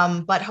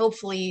 But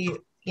hopefully,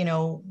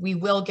 we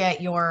will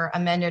get your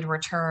amended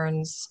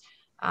returns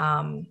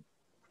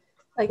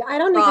like, I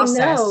don't processed.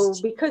 even know,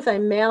 because I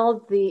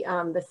mailed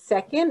the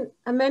second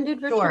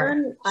amended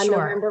return on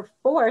November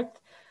 4th,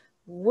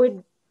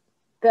 would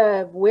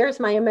where's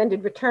my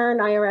amended return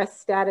IRS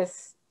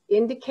status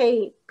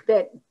indicate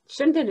that?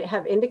 Shouldn't it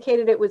have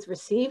indicated it was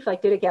received?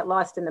 Like, did it get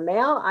lost in the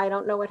mail? I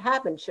don't know what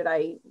happened. Should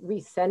I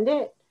resend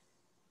it?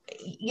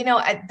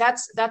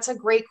 That's a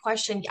great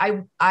question.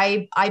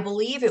 I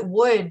believe it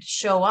would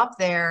show up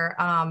there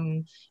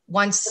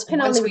once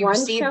we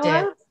received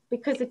it.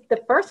 Because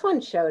the first one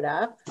showed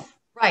up.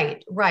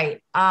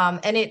 Right.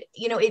 And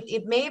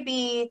it may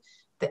be,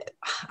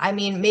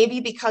 maybe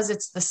because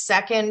it's the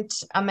second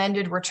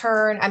amended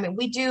return.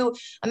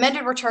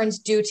 Amended returns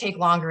do take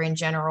longer in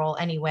general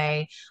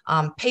anyway.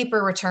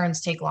 Paper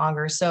returns take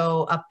longer.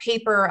 So a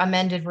paper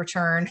amended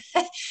return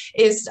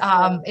is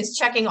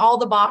checking all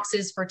the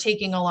boxes for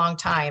taking a long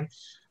time.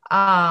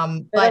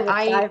 But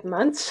 5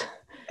 months.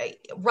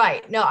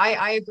 Right. No,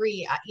 I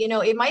agree.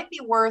 It might be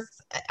worth,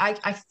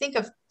 I think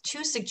of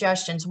 2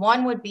 suggestions.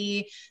 One would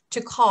be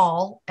to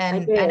call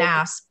and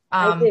ask.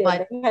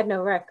 But he had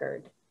no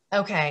record.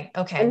 Okay.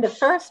 And the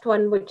first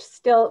one, which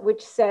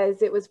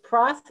says it was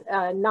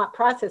not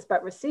processed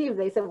but received,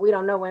 they said we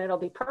don't know when it'll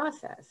be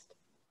processed.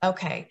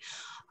 Okay.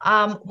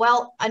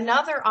 Well,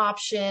 another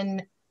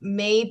option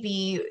may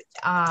be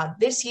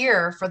this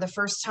year, for the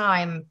first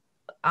time,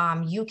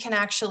 you can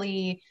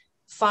actually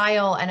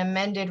file an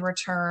amended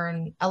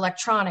return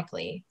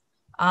electronically.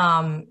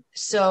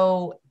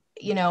 So,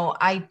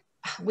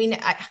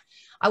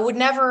 I would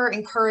never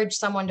encourage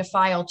someone to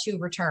file 2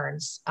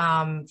 returns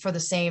for the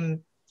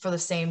same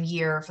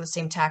year, for the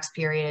same tax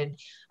period.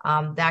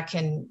 That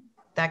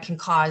can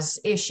cause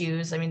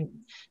issues.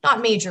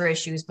 Not major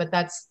issues, but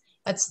that's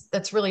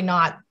really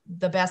not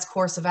the best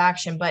course of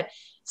action. But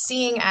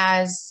seeing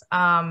as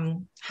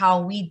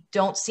how we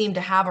don't seem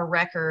to have a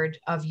record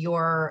of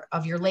your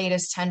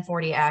latest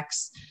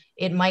 1040X,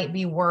 it might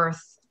be worth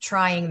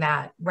trying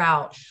that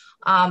route.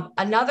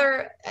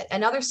 Another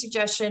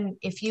suggestion,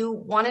 if you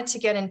wanted to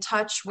get in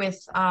touch with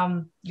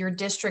your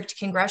district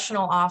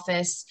congressional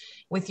office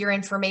with your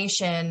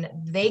information,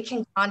 they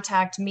can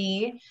contact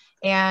me,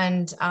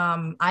 and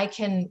I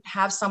can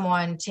have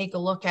someone take a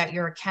look at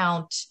your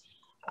account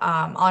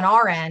on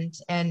our end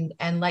and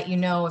let you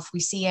know if we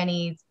see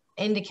any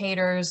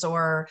indicators,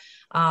 or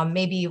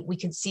maybe we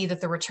could see that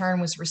the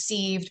return was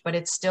received, but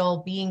it's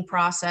still being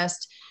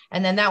processed.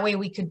 And then that way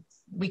we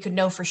could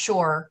know for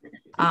sure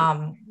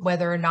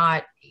whether or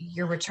not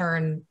your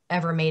return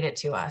ever made it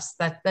to us.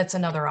 That's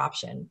another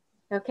option.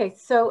 Okay,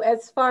 so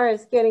as far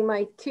as getting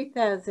my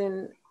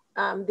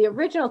the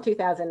original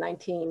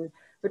 2019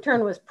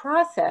 return was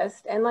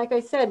processed, and like I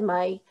said,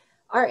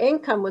 our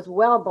income was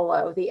well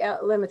below the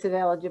limits of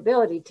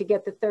eligibility to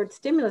get the third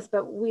stimulus.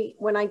 But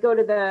when I go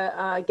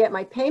to get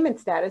my payment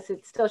status,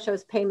 it still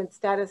shows payment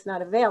status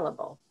not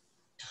available.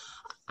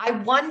 I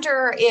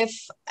wonder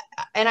if,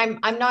 and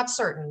I'm not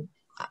certain,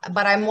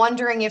 but I'm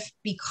wondering if,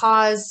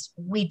 because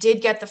we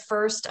did get the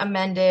first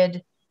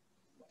amended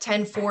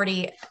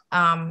 1040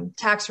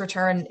 tax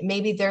return,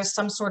 maybe there's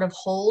some sort of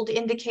hold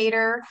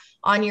indicator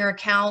on your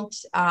account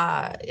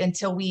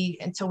until we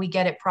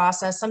get it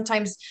processed.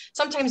 Sometimes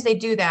they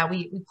do that.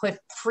 We put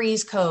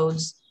freeze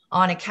codes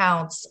on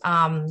accounts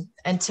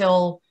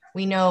until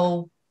we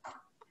know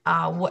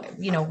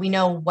we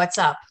know what's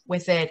up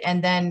with it,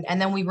 and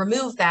then we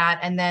remove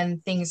that, and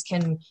then things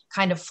can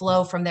kind of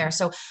flow from there.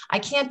 So I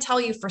can't tell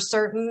you for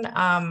certain,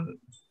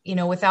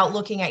 without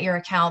looking at your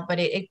account, but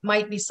it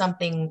might be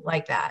something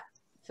like that.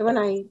 So when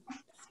I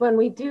when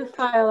we do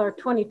file our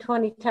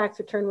 2020 tax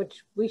return,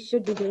 which we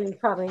should be doing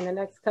probably in the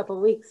next couple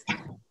of weeks,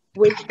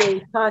 would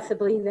they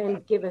possibly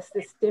then give us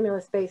the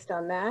stimulus based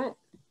on that?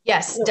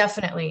 Yes,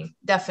 definitely.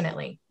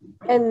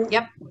 And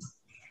yep.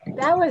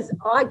 That was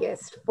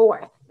August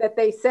 4th that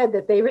they said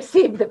that they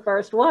received the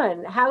first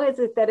one. How is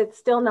it that it's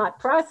still not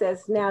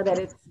processed now that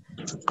it's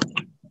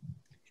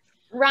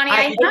Ronnie,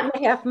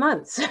 8.5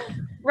 months?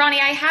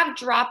 Ronnie, I have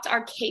dropped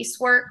our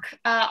casework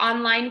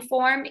online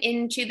form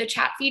into the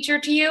chat feature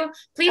to you.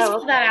 Please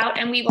fill that out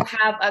and we will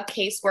have a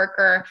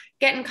caseworker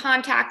get in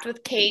contact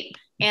with Kate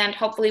and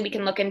hopefully we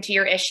can look into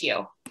your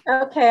issue.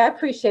 Okay, I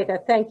appreciate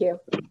that. Thank you.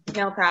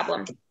 No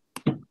problem.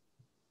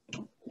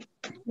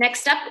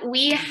 Next up,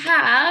 we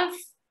have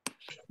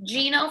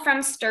Gino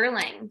from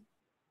Sterling.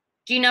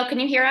 Gino,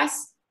 can you hear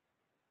us?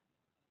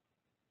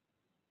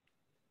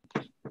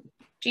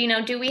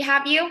 Gino, do we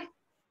have you?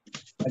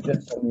 I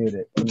just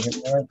unmuted. Can you hear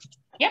me all right?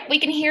 Yep, we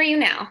can hear you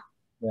now.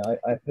 Yeah,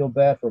 I feel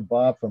bad for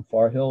Bob from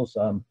Far Hills.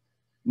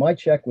 My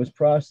check was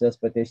processed,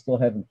 but they still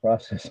haven't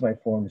processed my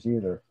forms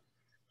either.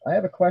 I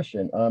have a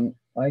question.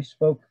 I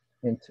spoke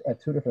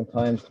at 2 different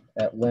times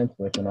at length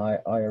with an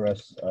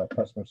IRS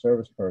customer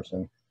service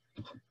person,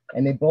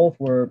 and they both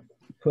were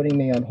putting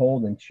me on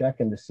hold and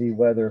checking to see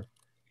whether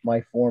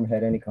my form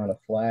had any kind of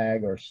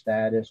flag or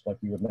status. Like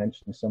you had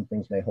mentioned, some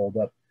things may hold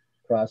up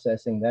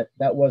processing.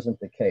 That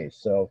wasn't the case.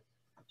 So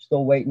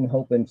still waiting,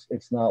 hoping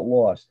it's not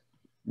lost.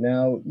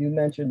 Now, you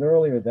mentioned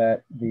earlier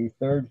that the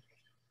third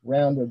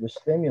round of the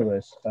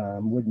stimulus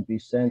wouldn't be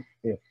sent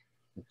if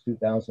the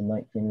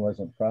 2019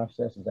 wasn't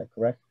processed. Is that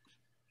correct?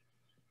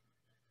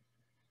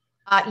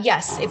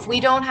 Yes, if we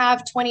don't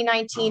have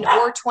 2019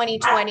 or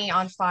 2020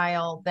 on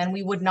file, then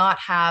we would not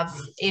have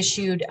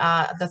issued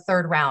the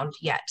third round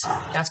yet.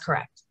 That's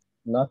correct.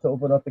 Not to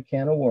open up a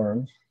can of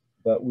worms,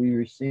 but we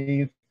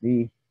received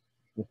the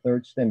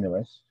third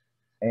stimulus,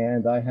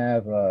 and I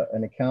have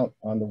an account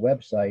on the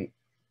website,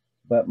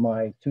 but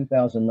my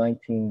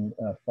 2019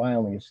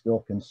 filing is still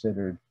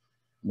considered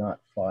not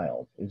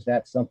filed. Is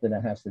that something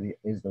that has to be,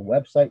 is the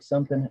website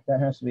something that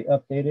has to be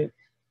updated,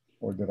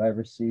 or did I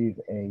receive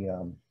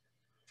a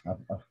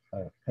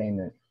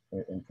payment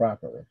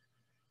improperly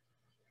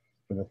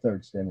for the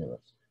third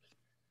stimulus?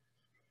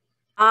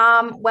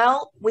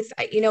 Well, with,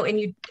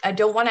 and I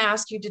don't want to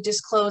ask you to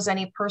disclose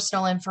any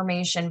personal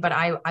information, but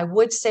I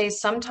would say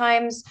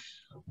sometimes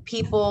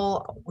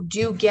people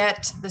do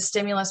get the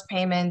stimulus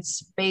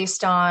payments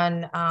based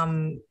on,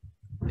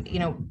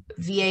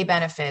 VA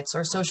benefits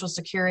or Social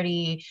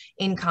Security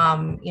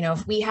income.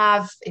 If we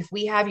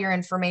have your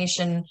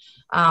information,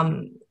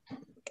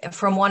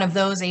 from one of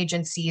those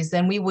agencies,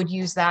 then we would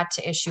use that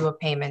to issue a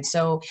payment.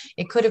 So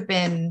it could have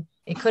been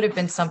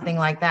something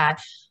like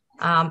that.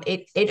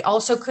 It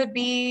also could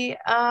be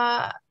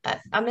a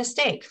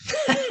mistake.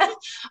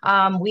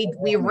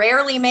 We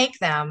rarely make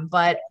them,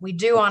 but we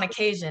do on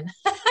occasion.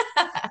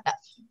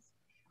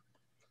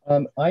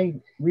 I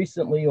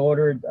recently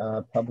ordered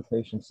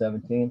publication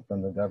 17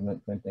 from the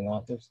government printing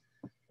office,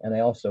 and I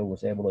also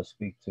was able to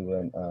speak to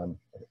an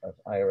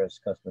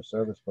IRS customer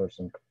service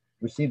person,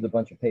 received a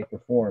bunch of paper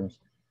forms.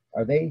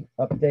 Are they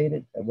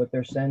updated at what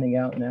they're sending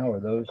out now? Are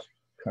those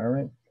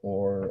current,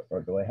 or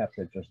do I have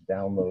to just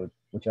download,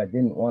 which I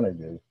didn't want to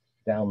do,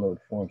 download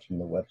forms from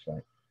the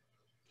website?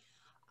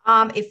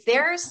 If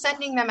they're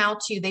sending them out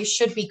to you, they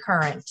should be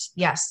current.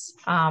 Yes.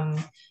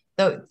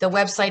 The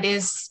website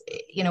is,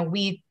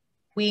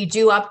 we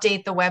do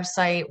update the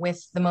website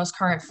with the most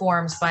current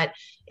forms, but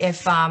if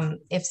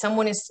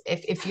someone is,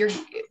 if you're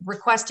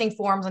requesting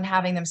forms and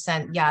having them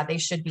sent, yeah, they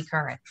should be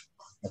current.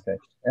 Okay.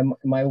 And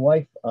my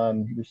wife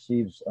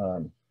receives,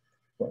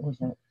 what was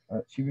that?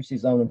 She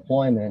receives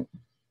unemployment.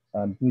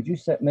 Would you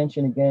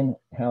mention again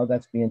how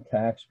that's being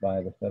taxed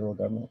by the federal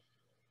government?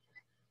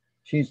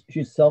 She's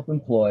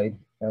self-employed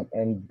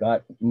and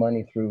got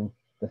money through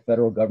the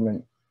federal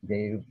government,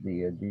 gave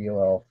the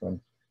DOL from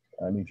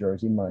New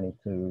Jersey money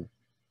to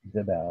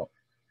dib out.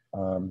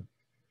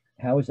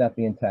 How is that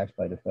being taxed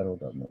by the federal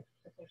government?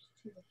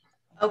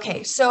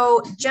 Okay,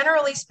 so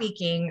generally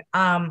speaking,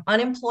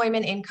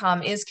 unemployment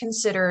income is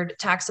considered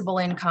taxable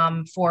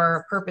income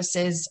for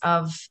purposes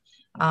of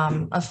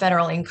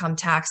federal income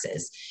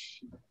taxes.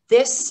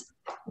 This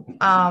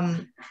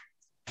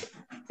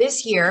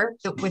year,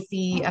 with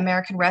the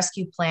American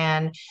Rescue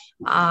Plan,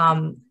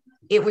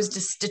 it was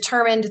just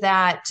determined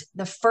that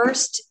the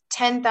first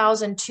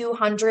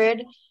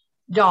 $10,200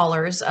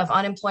 of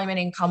unemployment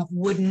income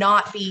would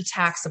not be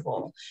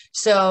taxable.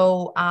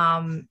 So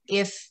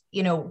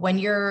when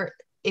you're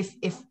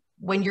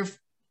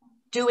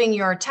doing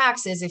your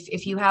taxes,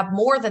 if you have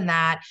more than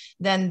that,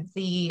 then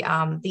the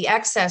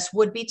excess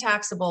would be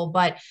taxable,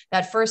 but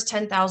that first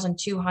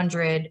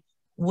 $10,200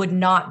 would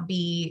not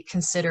be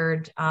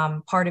considered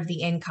part of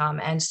the income.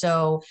 And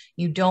so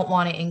you don't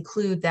want to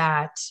include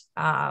that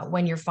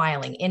when you're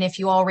filing. And if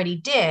you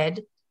already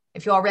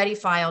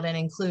filed and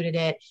included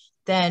it,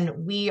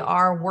 then we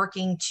are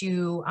working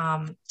to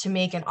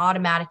make an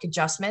automatic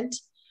adjustment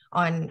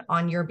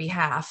on your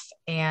behalf.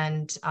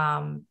 And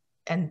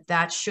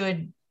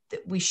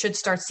we should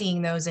start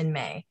seeing those in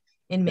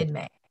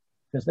mid-May.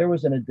 because there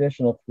was an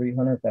additional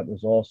 300 that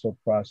was also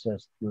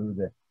processed through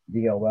the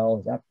DOL.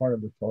 Is that part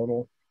of the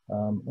total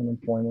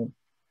unemployment?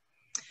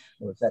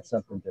 Or is that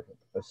something different?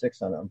 Or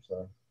 600, I'm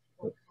sorry.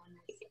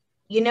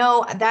 You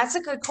know, that's a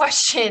good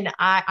question.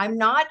 I am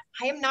not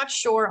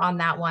sure on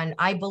that one.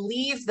 I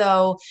believe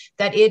though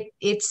that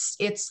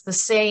it's the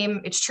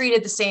same, it's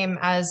treated the same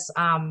as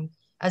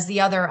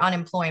the other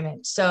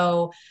unemployment.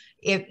 So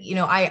if, you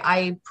know,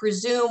 I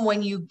presume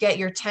when you get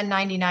your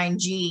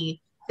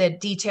 1099-G that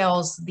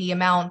details the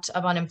amount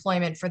of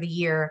unemployment for the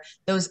year,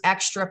 those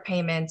extra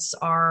payments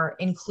are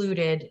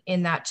included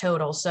in that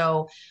total.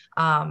 So,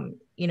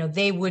 you know,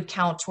 they would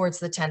count towards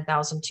the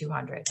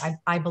 10,200,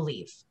 I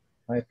believe.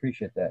 I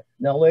appreciate that.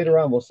 Now, later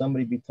on, will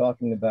somebody be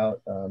talking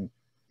about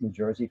New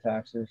Jersey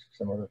taxes,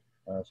 some other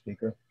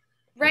speaker?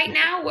 Right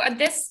now,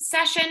 this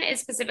session is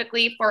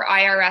specifically for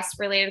IRS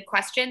related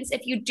questions.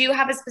 If you do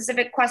have a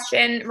specific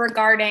question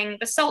regarding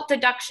the SALT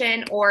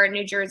deduction or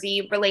New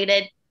Jersey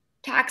related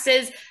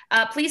taxes,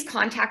 please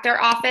contact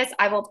our office.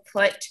 I will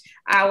put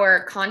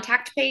our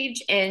contact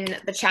page in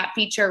the chat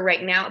feature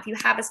right now. If you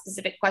have a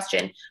specific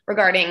question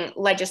regarding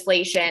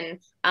legislation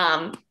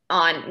on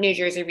New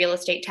Jersey real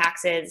estate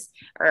taxes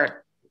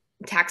or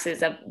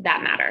taxes of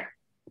that matter.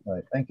 All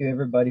right. Thank you,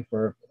 everybody,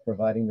 for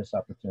providing this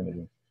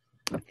opportunity.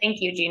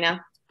 Thank you,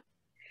 Gina.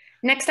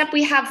 Next up,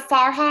 we have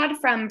Farhad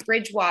from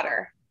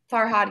Bridgewater.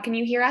 Farhad, can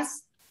you hear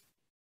us?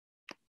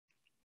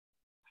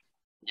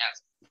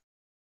 Yes.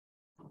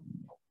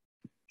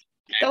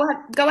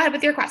 Go ahead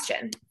with your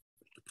question.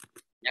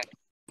 Yeah.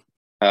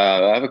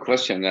 I have a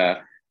question.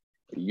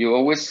 You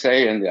always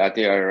say at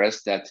the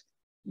IRS that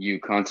you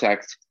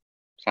contact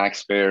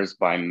taxpayers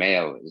by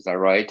mail. Is that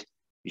right?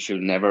 You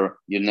never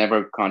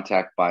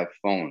contact by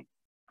phone.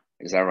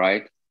 Is that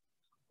right?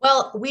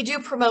 Well, we do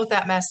promote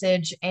that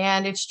message,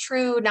 and it's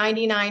true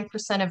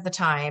 99% of the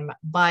time,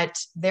 but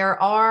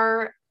there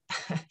are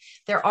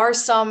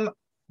some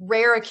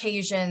rare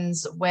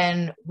occasions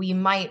when we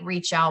might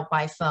reach out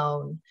by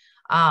phone.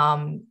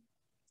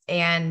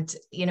 And,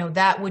 you know,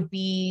 that would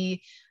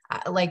be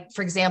like,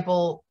 for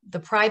example, the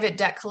private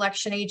debt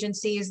collection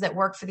agencies that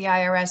work for the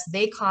IRS,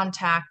 they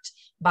contact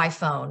by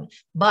phone,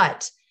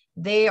 but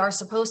they are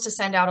supposed to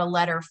send out a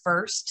letter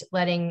first,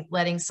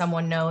 letting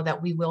someone know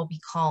that we will be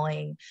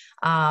calling.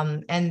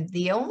 And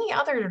the only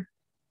other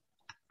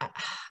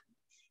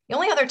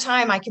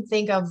time I can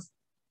think of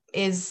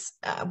is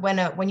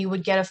when you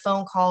would get a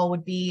phone call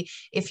would be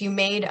if you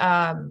made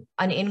an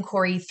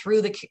inquiry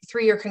through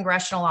your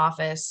congressional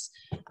office,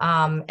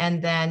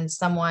 and then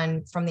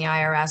someone from the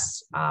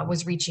IRS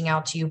was reaching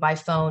out to you by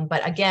phone.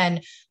 But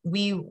again,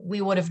 we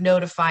would have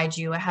notified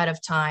you ahead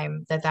of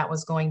time that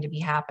was going to be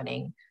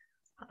happening.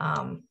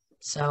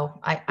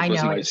 So I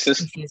know it's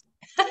confusing.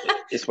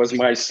 It was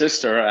my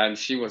sister, and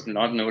she was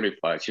not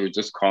notified. She was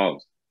just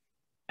called,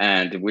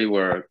 and we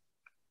were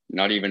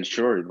not even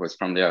sure it was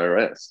from the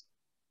IRS.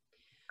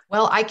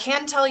 Well, I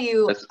can tell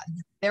you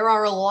there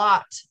are a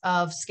lot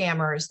of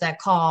scammers that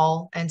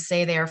call and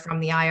say they're from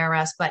the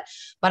IRS, but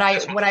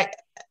IRS. Go ahead.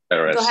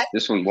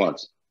 This one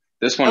was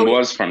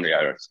from the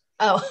IRS.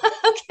 Oh,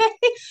 okay.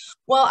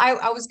 Well,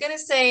 I was going to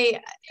say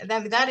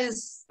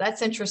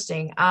that's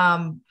interesting.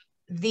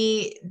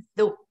 The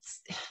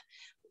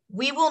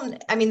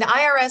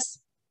IRS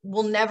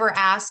will never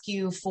ask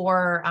you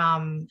for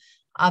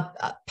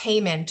a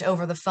payment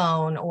over the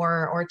phone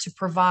or to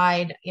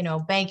provide, you know,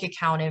 bank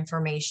account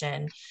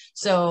information.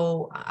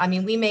 So, I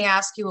mean, we may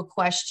ask you a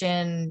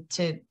question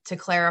to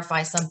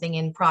clarify something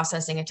in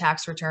processing a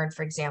tax return,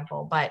 for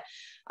example, but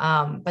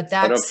that's a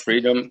lot of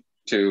freedom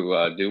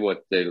to do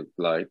what they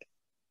like.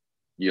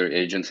 Your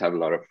agents have a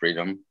lot of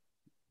freedom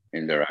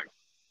in their act.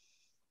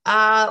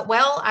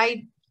 Well,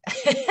 I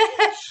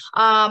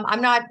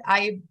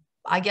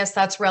guess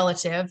that's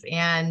relative,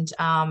 and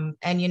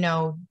you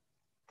know,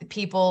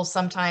 people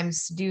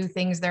sometimes do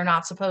things they're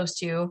not supposed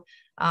to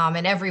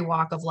in every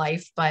walk of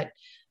life, but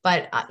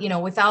you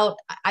know,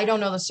 I don't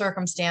know the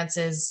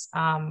circumstances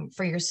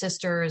for your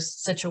sister's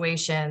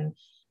situation.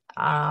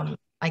 I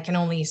can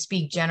only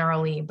speak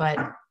generally, but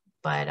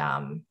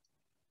I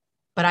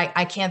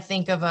can't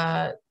think of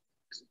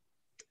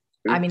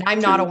I'm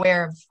not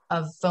aware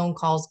of phone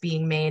calls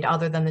being made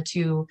other than the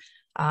two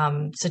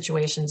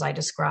situations I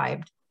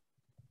described.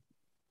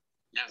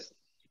 Yes.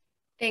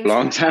 Thanks.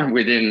 Long time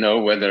we didn't know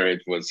whether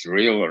it was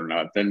real or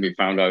not. Then we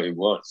found out it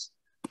was.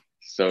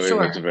 So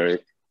Sure. It was very,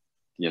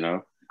 you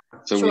know.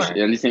 So Sure.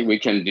 anything we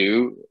can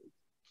do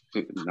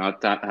to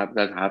not have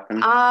that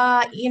happen?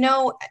 You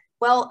know,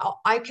 well,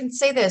 I can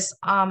say this.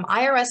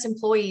 IRS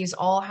employees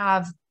all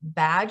have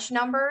badge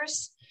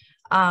numbers.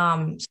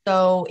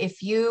 So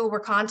if you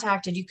were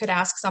contacted, you could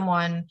ask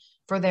someone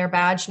for their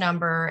badge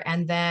number,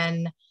 and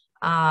then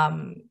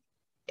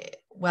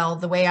well,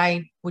 the way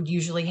I would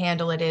usually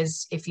handle it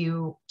is if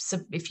you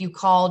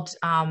called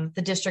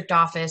the district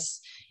office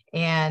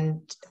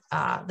and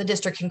the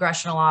district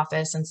congressional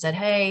office and said,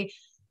 hey,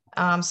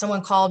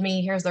 someone called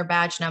me, here's their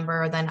badge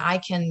number, then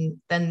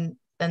then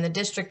the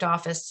district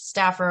office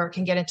staffer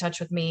can get in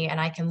touch with me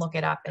and I can look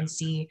it up and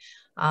see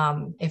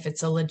if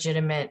it's a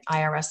legitimate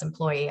IRS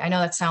employee. I know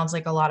that sounds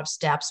like a lot of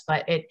steps,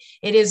 but it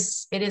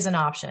is an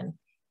option.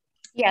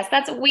 Yes,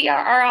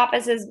 our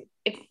office is,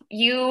 if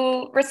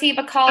you receive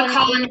a call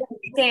and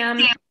exam,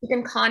 you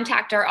can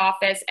contact our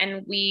office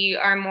and we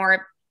are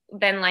more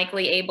than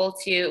likely able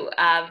to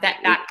vet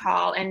that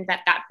call and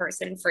vet that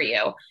person for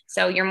you.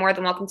 So you're more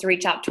than welcome to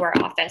reach out to our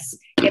office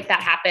if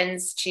that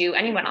happens to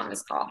anyone on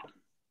this call.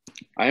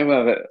 I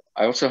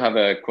also have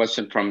a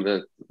question from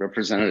the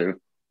representative,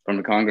 from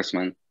the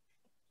congressman.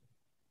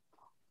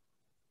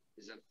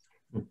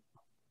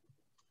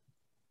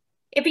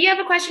 If you have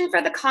a question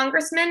for the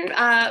congressman,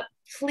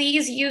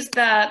 please use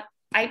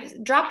I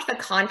dropped the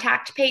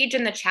contact page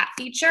in the chat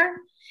feature.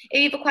 If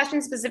you have a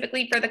question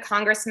specifically for the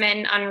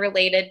congressman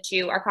unrelated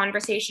to our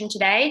conversation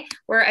today,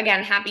 we're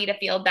again happy to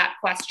field that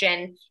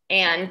question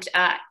and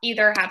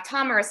either have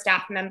Tom or a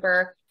staff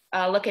member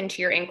look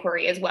into your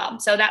inquiry as well.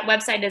 So that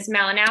website is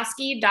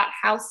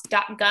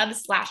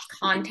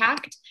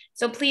malinowski.house.gov/contact.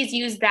 So please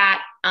use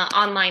that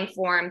online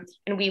form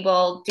and we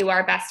will do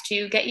our best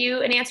to get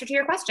you an answer to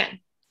your question.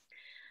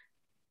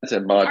 It's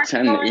about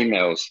 10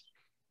 emails,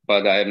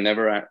 but I've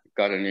never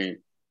got any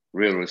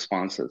real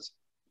responses.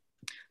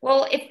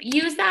 Well,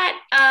 use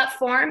that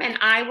form and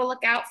I will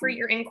look out for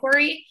your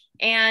inquiry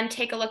and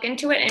take a look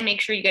into it and make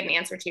sure you get an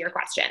answer to your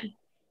question.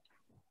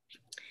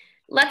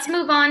 Let's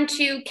move on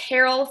to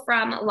Carol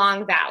from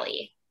Long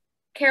Valley.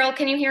 Carol,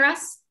 can you hear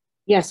us?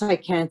 Yes, I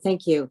can.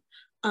 Thank you.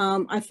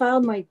 I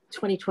filed my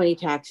 2020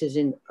 taxes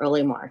in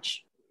early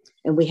March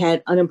and we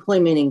had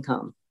unemployment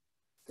income.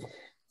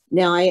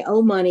 Now I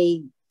owe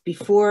money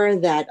before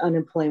that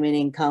unemployment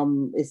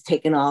income is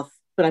taken off,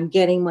 but I'm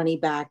getting money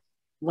back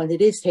when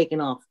it is taken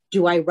off.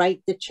 Do I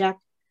write the check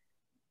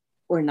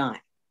or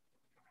not?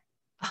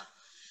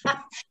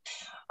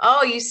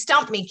 Oh, you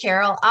stumped me,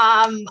 Carol.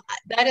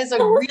 That is a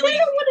really— I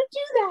don't want to do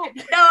that.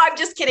 No, I'm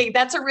just kidding.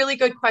 That's a really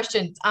good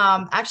question.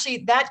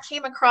 Actually, that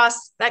came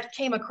across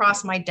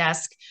my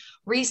desk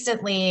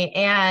recently,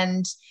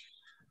 and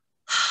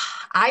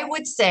I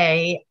would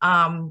say,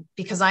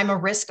 because I'm a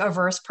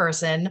risk-averse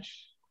person,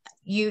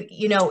 you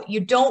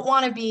don't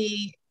want to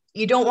be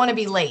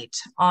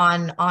late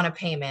on a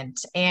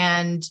payment,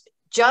 and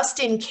just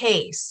in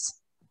case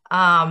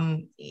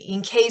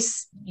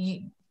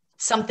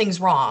something's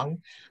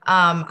wrong,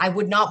 I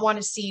would not want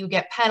to see you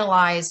get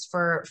penalized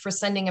for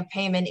sending a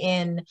payment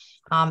in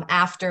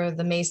after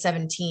the May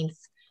 17th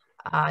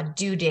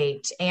due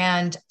date.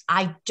 And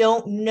I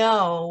don't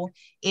know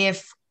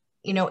if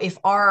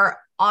our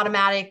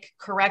automatic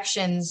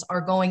corrections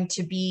are going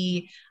to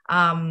be,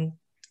 I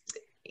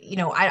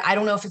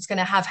don't know if it's going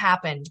to have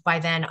happened by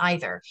then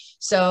either.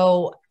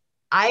 So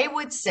I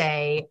would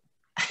say,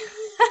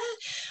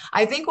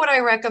 I think what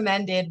I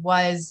recommended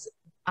was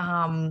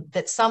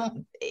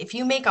that if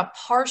you make a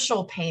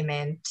partial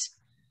payment,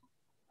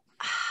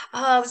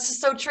 this is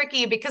so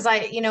tricky because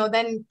then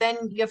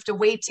you have to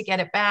wait to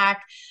get it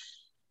back.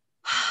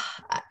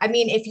 I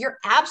mean, if you're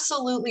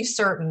absolutely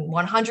certain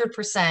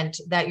 100%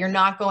 that you're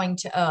not going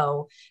to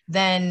owe,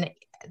 then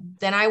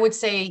I would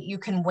say you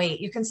can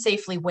wait. You can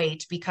safely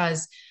wait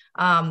because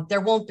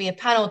there won't be a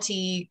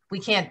penalty. We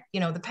can't,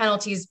 the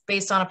penalty is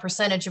based on a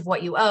percentage of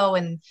what you owe,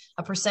 and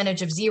a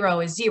percentage of 0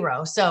 is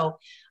 0. So,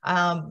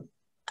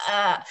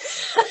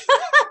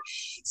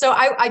 so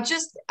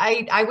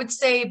I would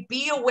say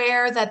be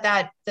aware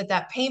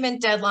that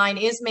payment deadline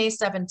is May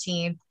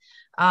 17th.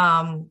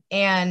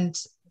 And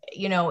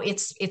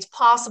it's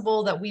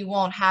possible that we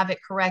won't have it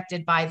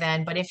corrected by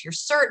then, but if you're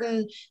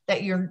certain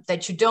that you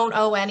don't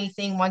owe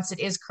anything once it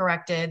is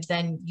corrected,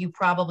 then you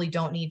probably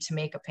don't need to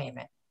make a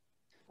payment.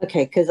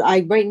 Okay, because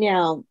right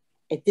now,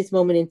 at this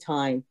moment in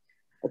time,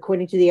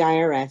 according to the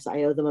IRS,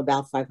 I owe them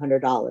about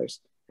 $500.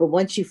 But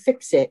once you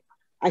fix it,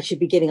 I should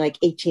be getting like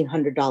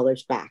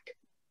 $1,800 back.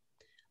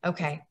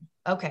 Okay.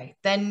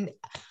 Then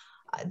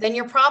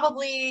you're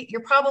probably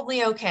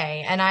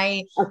okay. And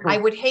I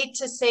would hate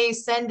to say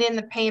send in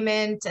the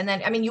payment and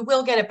then, I mean, you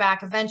will get it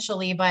back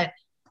eventually, but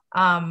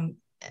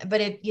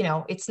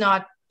it's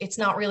not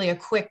really a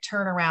quick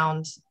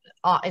turnaround.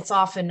 It's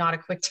often not a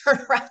quick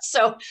turnaround.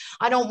 So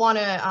I don't want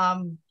to,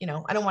 I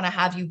don't want to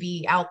have you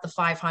be out the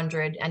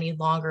 500 any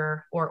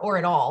longer or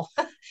at all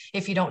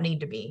if you don't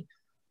need to be.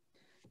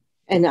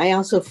 And I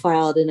also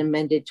filed an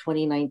amended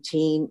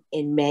 2019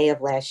 in May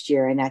of last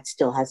year, and that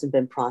still hasn't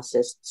been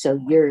processed. So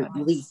you're at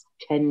least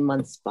 10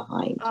 months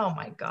behind. Oh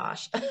my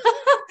gosh.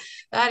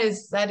 that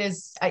is,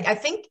 I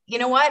think, you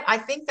know what? I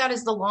think that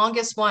is the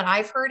longest one.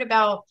 I've heard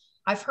about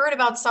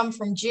some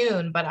from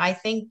June, but I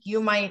think you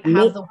might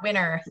have the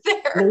winner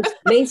there.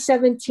 May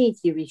 17th,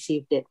 you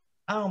received it.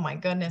 Oh my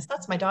goodness.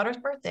 That's my daughter's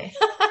birthday.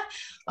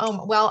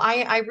 Well,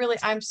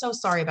 I'm so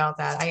sorry about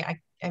that.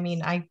 I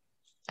mean, I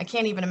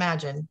can't even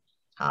imagine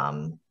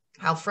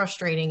how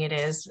frustrating it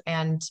is.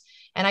 And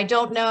I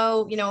don't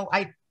know,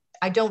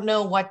 I don't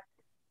know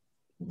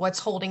what's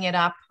holding it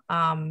up.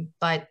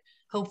 But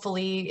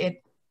hopefully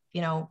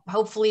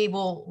hopefully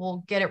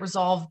we'll get it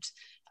resolved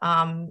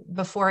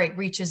before it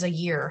reaches a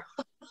year.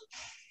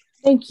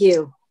 Thank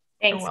you.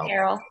 Thanks,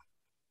 Carol.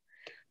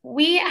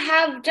 We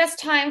have just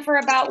time for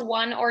about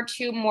 1 or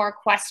 2 more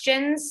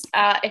questions.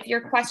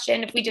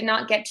 If we did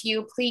not get to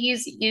you,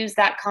 please use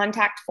that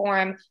contact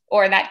form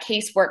or that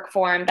casework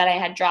form that I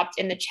had dropped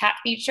in the chat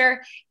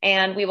feature,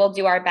 and we will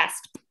do our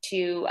best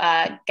to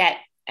get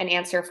an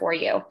answer for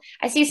you.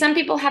 I see some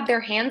people have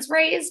their hands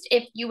raised.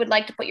 If you would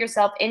like to put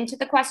yourself into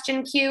the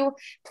question queue,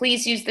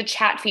 please use the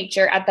chat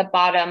feature at the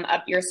bottom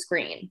of your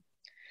screen.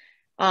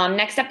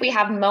 Next up, we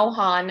have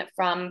Mohan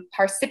from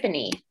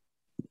Parsippany.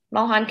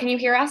 Mohan, can you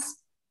hear us?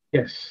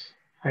 Yes.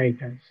 Hi,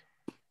 guys.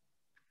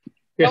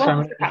 Yes,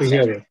 I'm happy to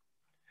hear you.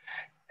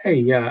 Hey,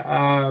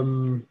 yeah.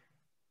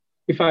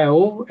 If I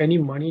owe any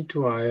money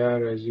to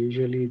IRS,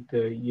 usually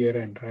the year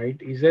end, right?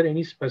 Is there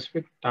any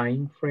specific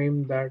time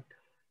frame that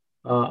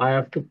I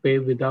have to pay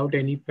without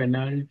any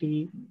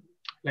penalty?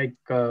 Like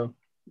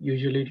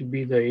usually it will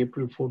be the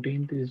April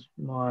 14th is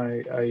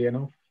my,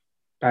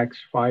 tax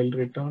file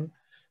return,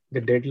 the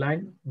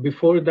deadline.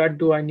 Before that,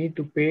 do I need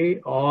to pay,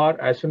 or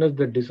as soon as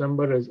the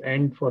December is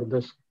end for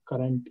this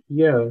current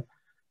year,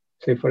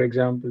 say for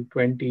example,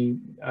 20,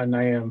 and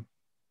I am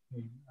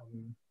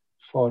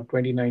for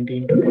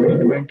 2019 to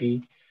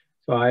 2020,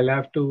 so I'll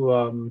have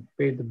to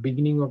pay the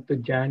beginning of the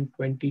Jan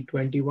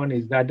 2021.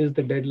 Is that is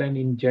the deadline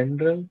in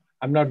general?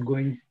 I'm not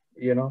going,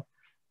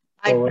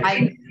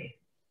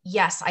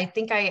 Yes, I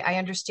think I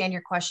understand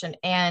your question.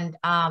 And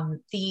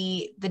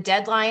the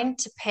deadline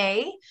to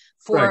pay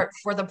for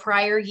the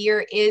prior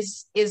year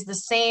is the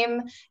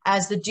same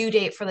as the due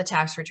date for the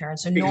tax return.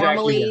 So exactly,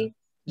 normally,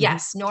 yeah.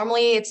 Yes,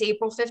 normally it's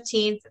April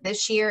 15th.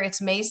 This year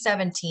it's May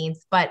 17th,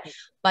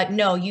 but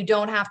no, you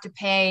don't have to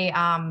pay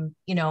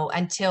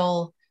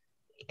until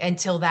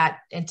that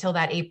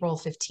April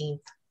 15th.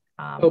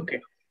 Okay,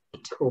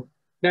 cool.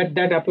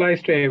 That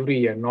applies to every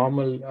year,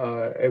 normal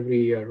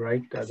every year,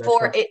 right?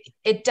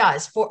 It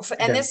does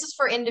and this is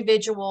for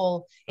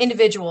individual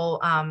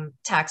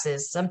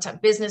taxes. Sometimes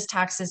business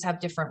taxes have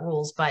different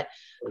rules, but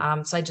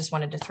so I just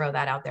wanted to throw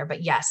that out there.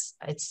 But yes,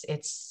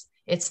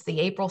 it's the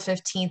April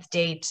 15th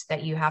date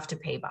that you have to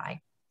pay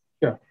by.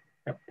 Sure.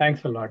 Yeah.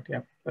 Thanks a lot.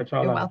 Yeah, that's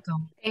all. You're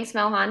welcome. Thanks,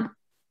 Mohan.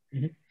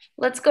 Mm-hmm.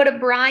 Let's go to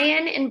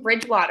Brian in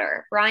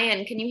Bridgewater.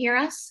 Brian, can you hear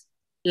us?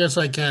 Yes,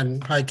 I can.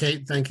 Hi,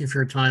 Kate. Thank you for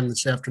your time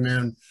this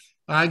afternoon.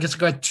 I guess I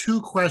got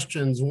 2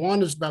 questions.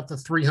 One is about the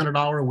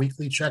 $300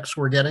 weekly checks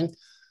we're getting.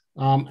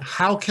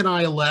 How can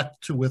I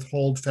elect to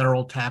withhold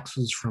federal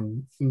taxes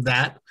from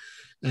that?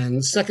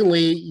 And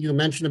secondly, you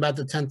mentioned about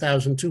the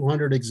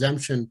 $10,200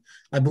 exemption.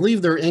 I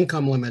believe there are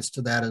income limits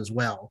to that as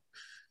well.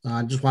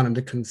 I just wanted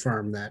to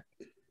confirm that.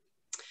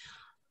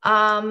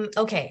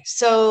 Okay,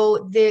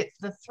 so the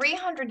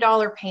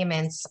 $300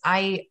 payments,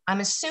 I'm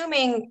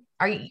assuming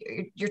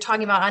you're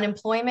talking about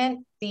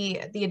unemployment, the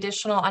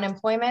additional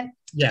unemployment?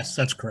 Yes,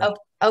 that's correct.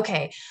 Oh,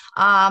 okay.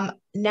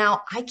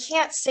 Now I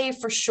can't say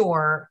for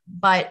sure,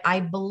 but I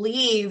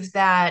believe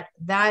that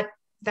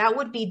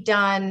would be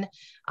done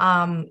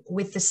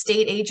with the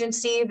state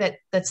agency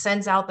that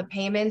sends out the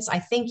payments. I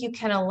think you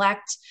can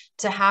elect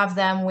to have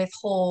them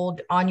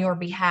withhold on your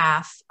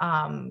behalf,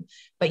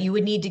 but you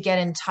would need to get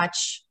in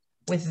touch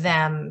with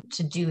them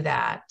to do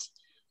that.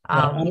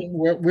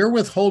 We're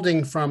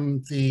withholding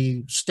from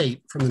the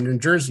state, from the New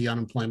Jersey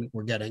unemployment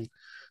we're getting,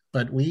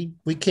 but we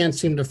can't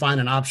seem to find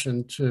an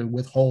option to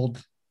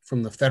withhold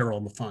from the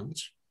federal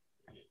funds.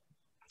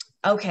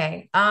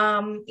 Okay.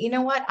 You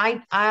know what?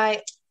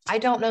 I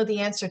don't know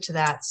the answer to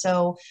that.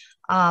 So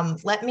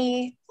let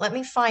me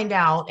find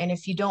out. And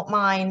if you don't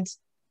mind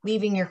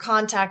leaving your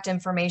contact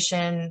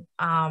information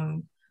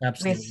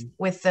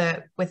with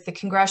the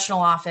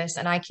congressional office,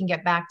 and I can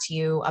get back to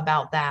you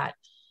about that.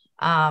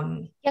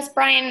 Yes,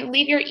 Brian,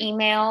 leave your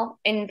email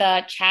in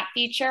the chat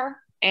feature,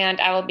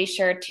 and I will be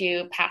sure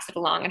to pass it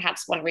along and have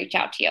someone reach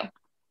out to you.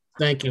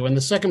 Thank you. And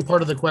the second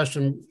part of the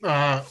question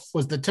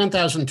was the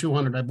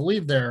 $10,200. I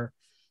believe there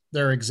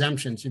are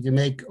exemptions. If you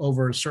make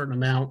over a certain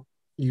amount,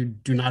 you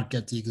do not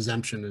get the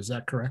exemption. Is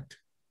that correct?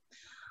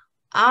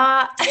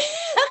 I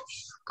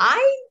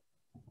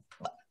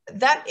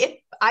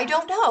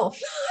don't know.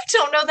 I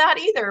don't know that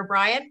either,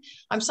 Brian.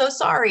 I'm so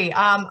sorry.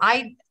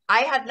 I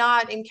had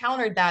not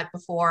encountered that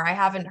before. I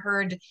haven't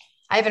heard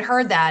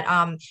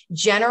that.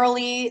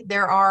 Generally,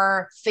 there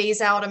are phase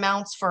out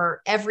amounts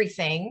for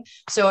everything,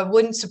 so it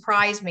wouldn't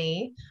surprise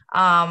me.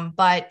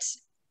 But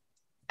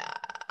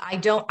I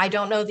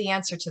don't know the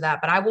answer to that,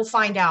 but I will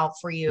find out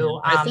for you.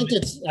 I think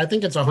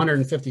it's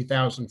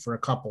 150,000 for a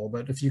couple,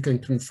 but if you can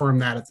confirm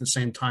that at the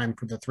same time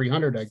for the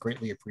 300, I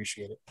greatly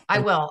appreciate it. I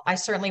will. I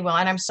certainly will.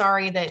 And I'm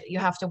sorry that you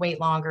have to wait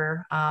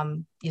longer.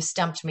 You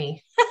stumped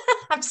me.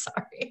 I'm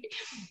sorry.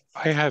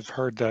 I have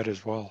heard that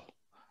as well.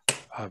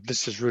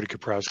 This is Rudy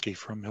Kaprowski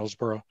from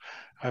Hillsborough.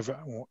 I've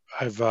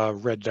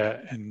read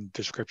that in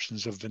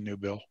descriptions of the new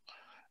bill.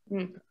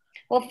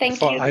 Well,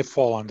 thank you. I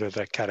fall under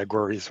that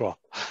category as well.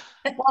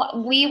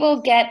 Well, we will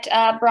get,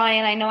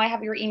 Brian, I know I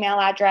have your email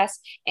address,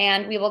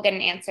 and we will get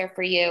an answer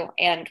for you,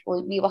 and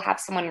we will have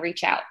someone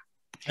reach out.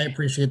 I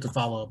appreciate the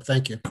follow-up.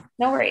 Thank you.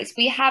 No worries.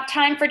 We have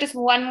time for just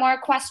one more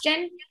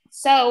question.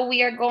 So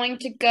we are going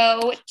to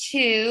go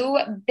to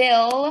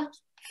Bill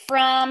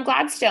from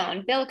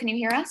Gladstone. Bill, can you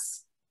hear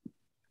us?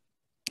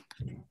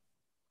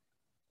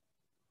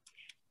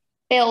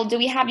 Bill, do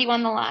we have you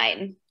on the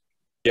line?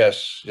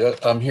 Yes,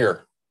 I'm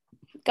here.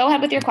 Go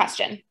ahead with your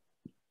question.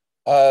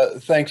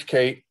 Thanks,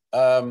 Kate.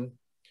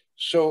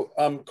 So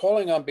I'm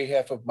calling on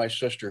behalf of my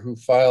sister who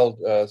filed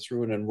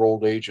through an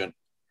enrolled agent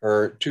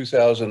her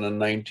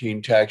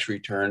 2019 tax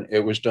return.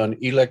 It was done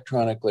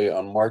electronically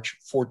on March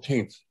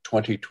 14th,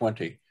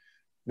 2020.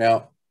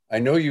 Now, I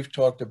know you've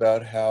talked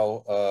about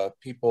how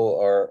people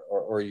are,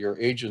 or your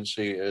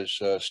agency is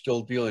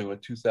still dealing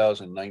with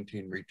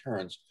 2019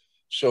 returns.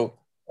 So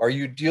are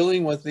you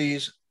dealing with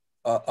these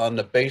on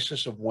the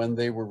basis of when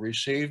they were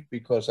received?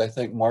 Because I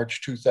think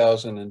March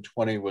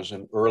 2020 was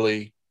an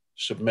early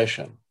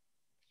submission.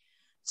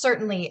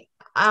 Certainly.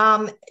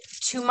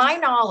 To my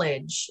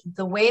knowledge,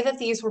 the way that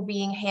these were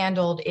being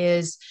handled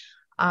is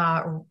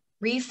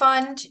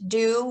refund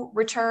due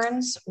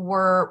returns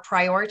were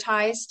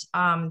prioritized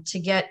to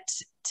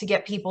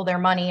get people their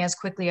money as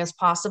quickly as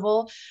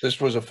possible.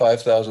 This was a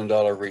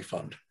 $5,000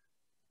 refund.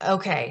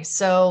 Okay,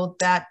 so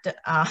that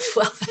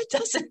well, that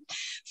doesn't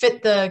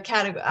fit the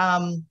category.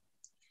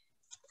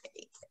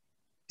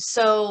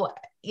 So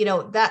you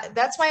know,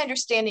 that's my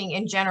understanding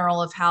in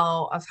general of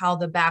how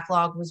the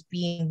backlog was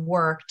being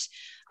worked.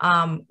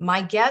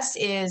 My guess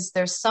is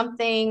there's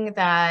something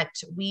that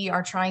we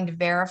are trying to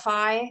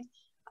verify.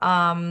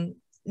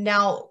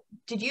 Now,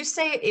 did you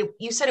say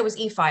you said it was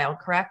e-filed,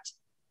 correct?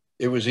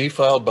 It was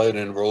e-filed by an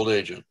enrolled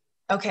agent.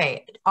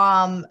 Okay.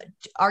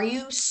 Are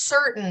you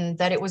certain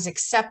that it was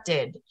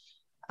accepted,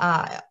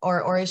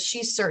 or is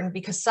she certain?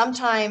 Because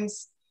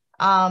sometimes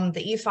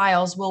the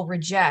e-files will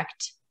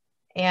reject,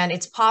 and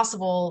it's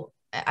possible.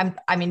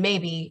 I mean,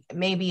 maybe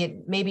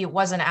it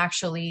wasn't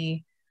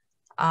actually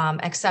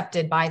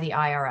accepted by the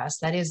IRS.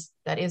 That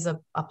is a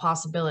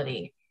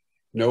possibility.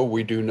 No,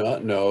 we do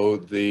not know.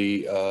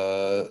 The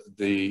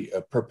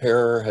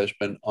preparer has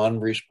been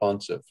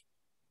unresponsive.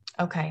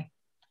 Okay.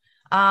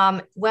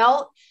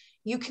 Well,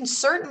 you can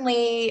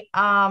certainly,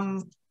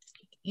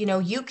 you know,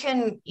 you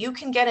can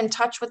get in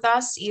touch with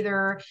us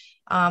either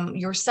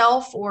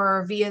yourself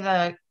or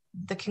via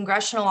the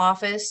congressional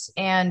office,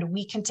 and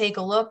we can take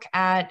a look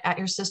at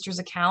your sister's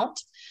account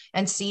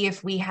and see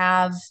if we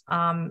have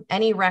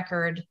any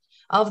record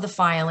of the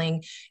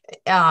filing.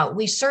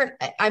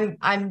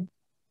 I'm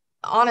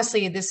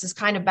honestly, this is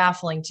kind of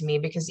baffling to me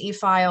because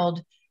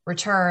e-filed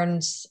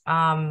returns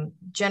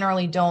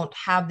generally don't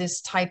have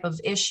this type of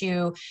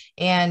issue.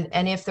 And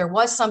if there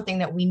was something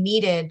that we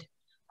needed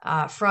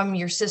from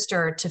your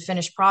sister to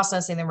finish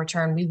processing the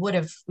return, we would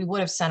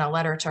have sent a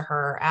letter to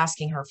her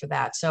asking her for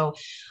that. So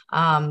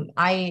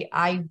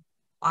I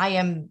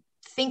am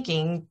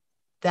thinking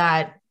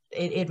that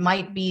it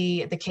might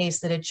be the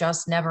case that it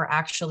just never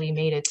actually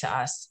made it to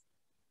us.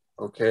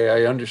 Okay,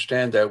 I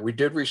understand that. We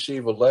did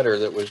receive a letter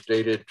that was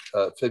dated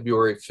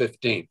February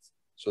 15th.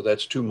 So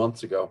that's 2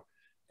 months ago.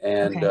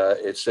 And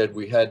okay. It said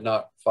we had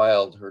not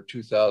filed her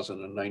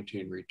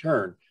 2019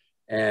 return.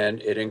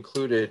 And it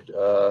included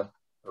a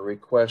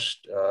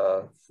request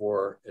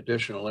for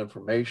additional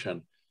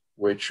information,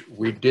 which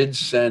we did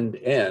send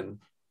in.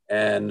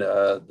 And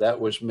that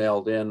was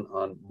mailed in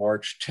on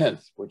March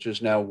 10th, which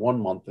is now 1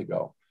 month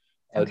ago.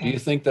 Okay. Do you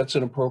think that's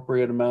an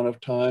appropriate amount of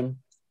time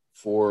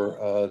for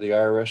the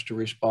IRS to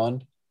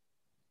respond?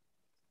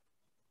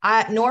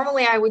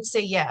 Normally, I would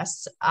say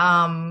yes.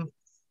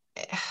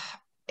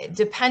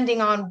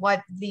 Depending on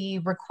what the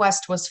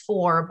request was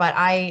for, but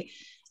I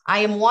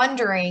am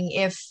wondering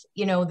if,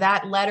 you know,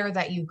 that letter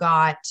that you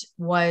got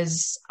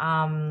was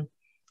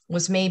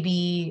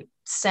maybe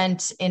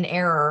sent in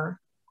error.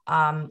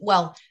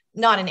 Well,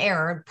 not in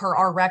error per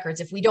our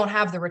records. If we don't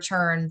have the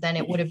return, then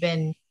it would have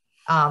been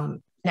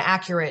an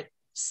accurate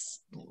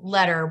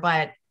letter.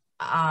 But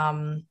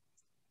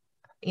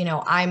you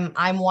know,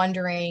 I'm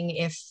wondering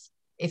if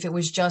it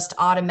was just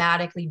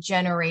automatically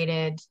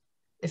generated.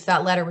 If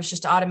that letter was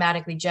just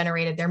automatically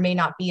generated, there may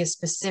not be a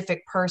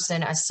specific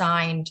person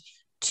assigned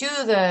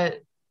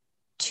to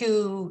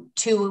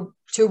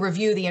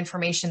review the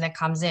information that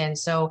comes in.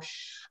 So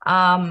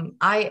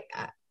I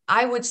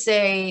would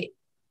say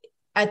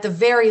at the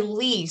very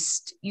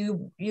least,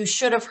 you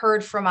should have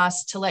heard from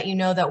us to let you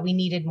know that we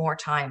needed more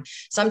time.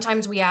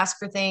 Sometimes we ask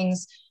for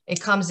things, it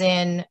comes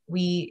in,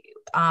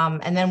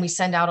 and then we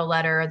send out a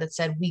letter that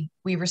said,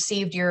 we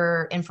received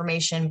your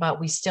information, but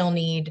we still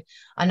need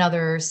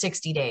another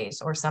 60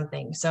 days or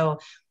something. So,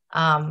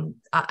 and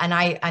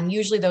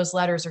usually those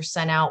letters are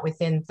sent out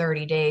within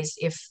 30 days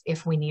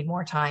if we need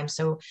more time.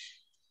 So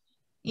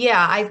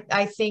yeah,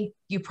 I think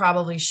you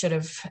probably should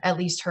have at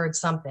least heard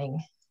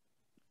something.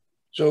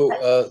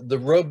 So the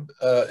rub,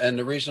 and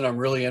the reason I'm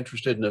really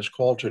interested in this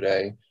call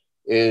today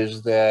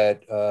is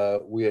that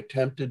we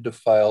attempted to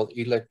file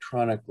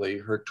electronically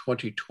her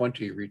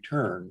 2020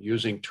 return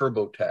using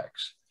TurboTax.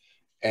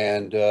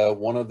 And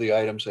one of the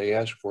items they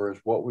asked for is,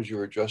 what was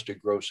your adjusted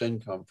gross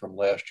income from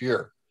last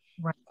year?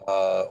 Right.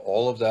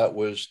 All of that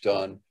was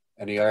done,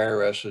 and the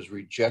IRS has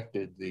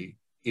rejected the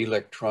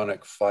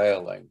electronic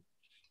filing.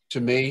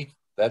 To me,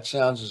 that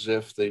sounds as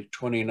if the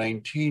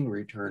 2019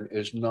 return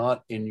is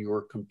not in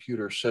your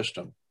computer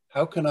system.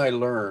 How can I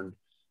learn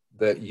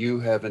that you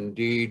have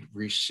indeed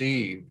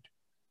received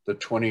the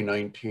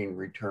 2019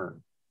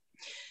 return?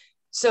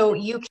 So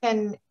you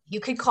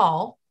could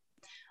call.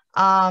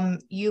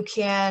 You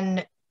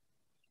can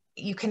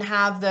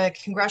have the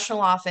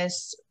congressional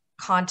office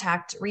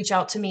reach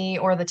out to me,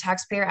 or the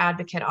taxpayer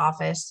advocate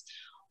office.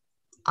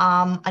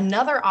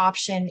 Another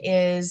option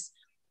is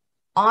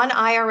on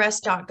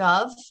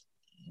irs.gov.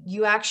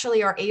 You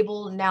actually are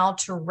able now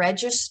to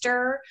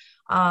register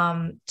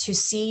to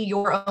see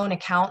your own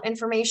account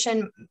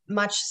information,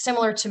 much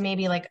similar to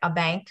maybe like a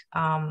bank,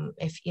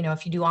 if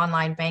you do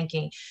online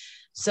banking.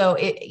 So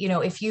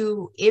if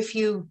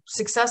you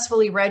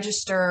successfully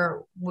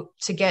register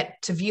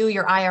to view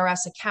your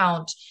IRS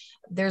account,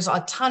 there's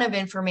a ton of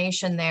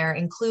information there,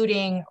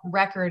 including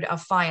record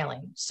of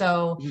filing.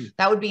 So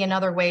that would be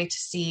another way to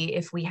see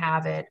if we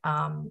have it.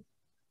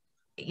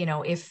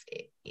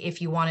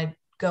 If you want to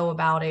go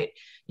about it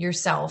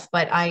yourself,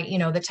 but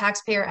the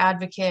taxpayer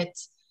advocate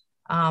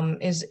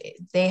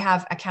they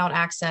have account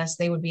access.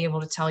 They would be able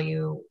to tell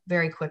you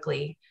very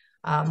quickly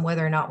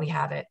whether or not we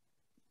have it.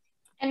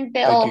 And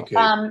Bill,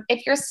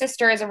 if your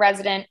sister is a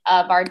resident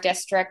of our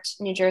district,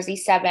 New Jersey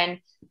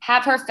 7,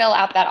 have her fill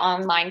out that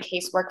online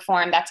casework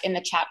form that's in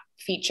the chat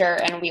feature,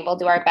 and we will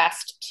do our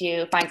best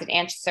to find an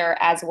answer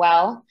as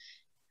well.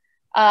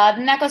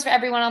 And that goes for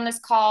everyone on this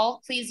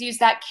call. Please use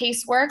that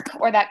casework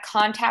or that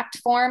contact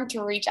form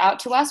to reach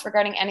out to us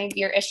regarding any of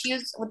your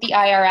issues with the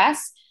IRS.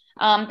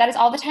 That is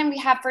all the time we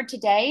have for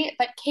today.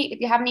 But Kate, if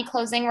you have any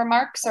closing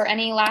remarks or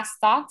any last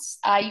thoughts,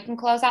 you can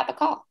close out the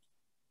call.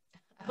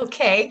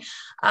 Okay.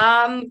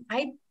 I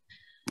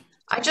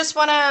just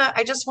want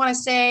to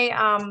say,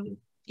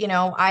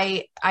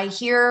 I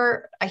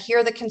hear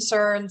the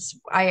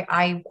concerns.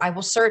 I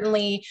will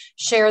certainly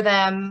share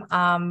them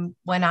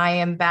when I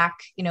am back,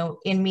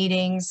 in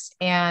meetings,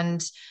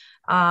 and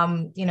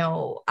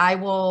I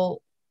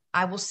will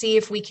see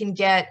if we can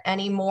get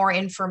any more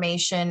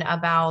information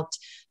about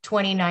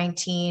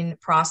 2019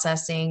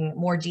 processing,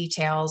 more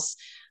details,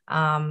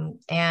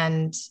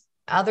 and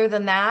other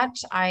than that,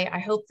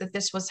 I hope that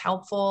this was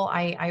helpful.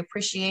 I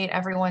appreciate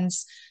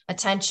everyone's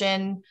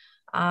attention.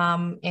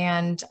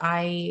 And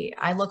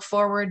I look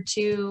forward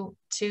to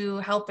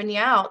helping you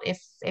out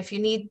if you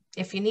need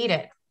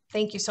it.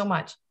 Thank you so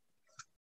much.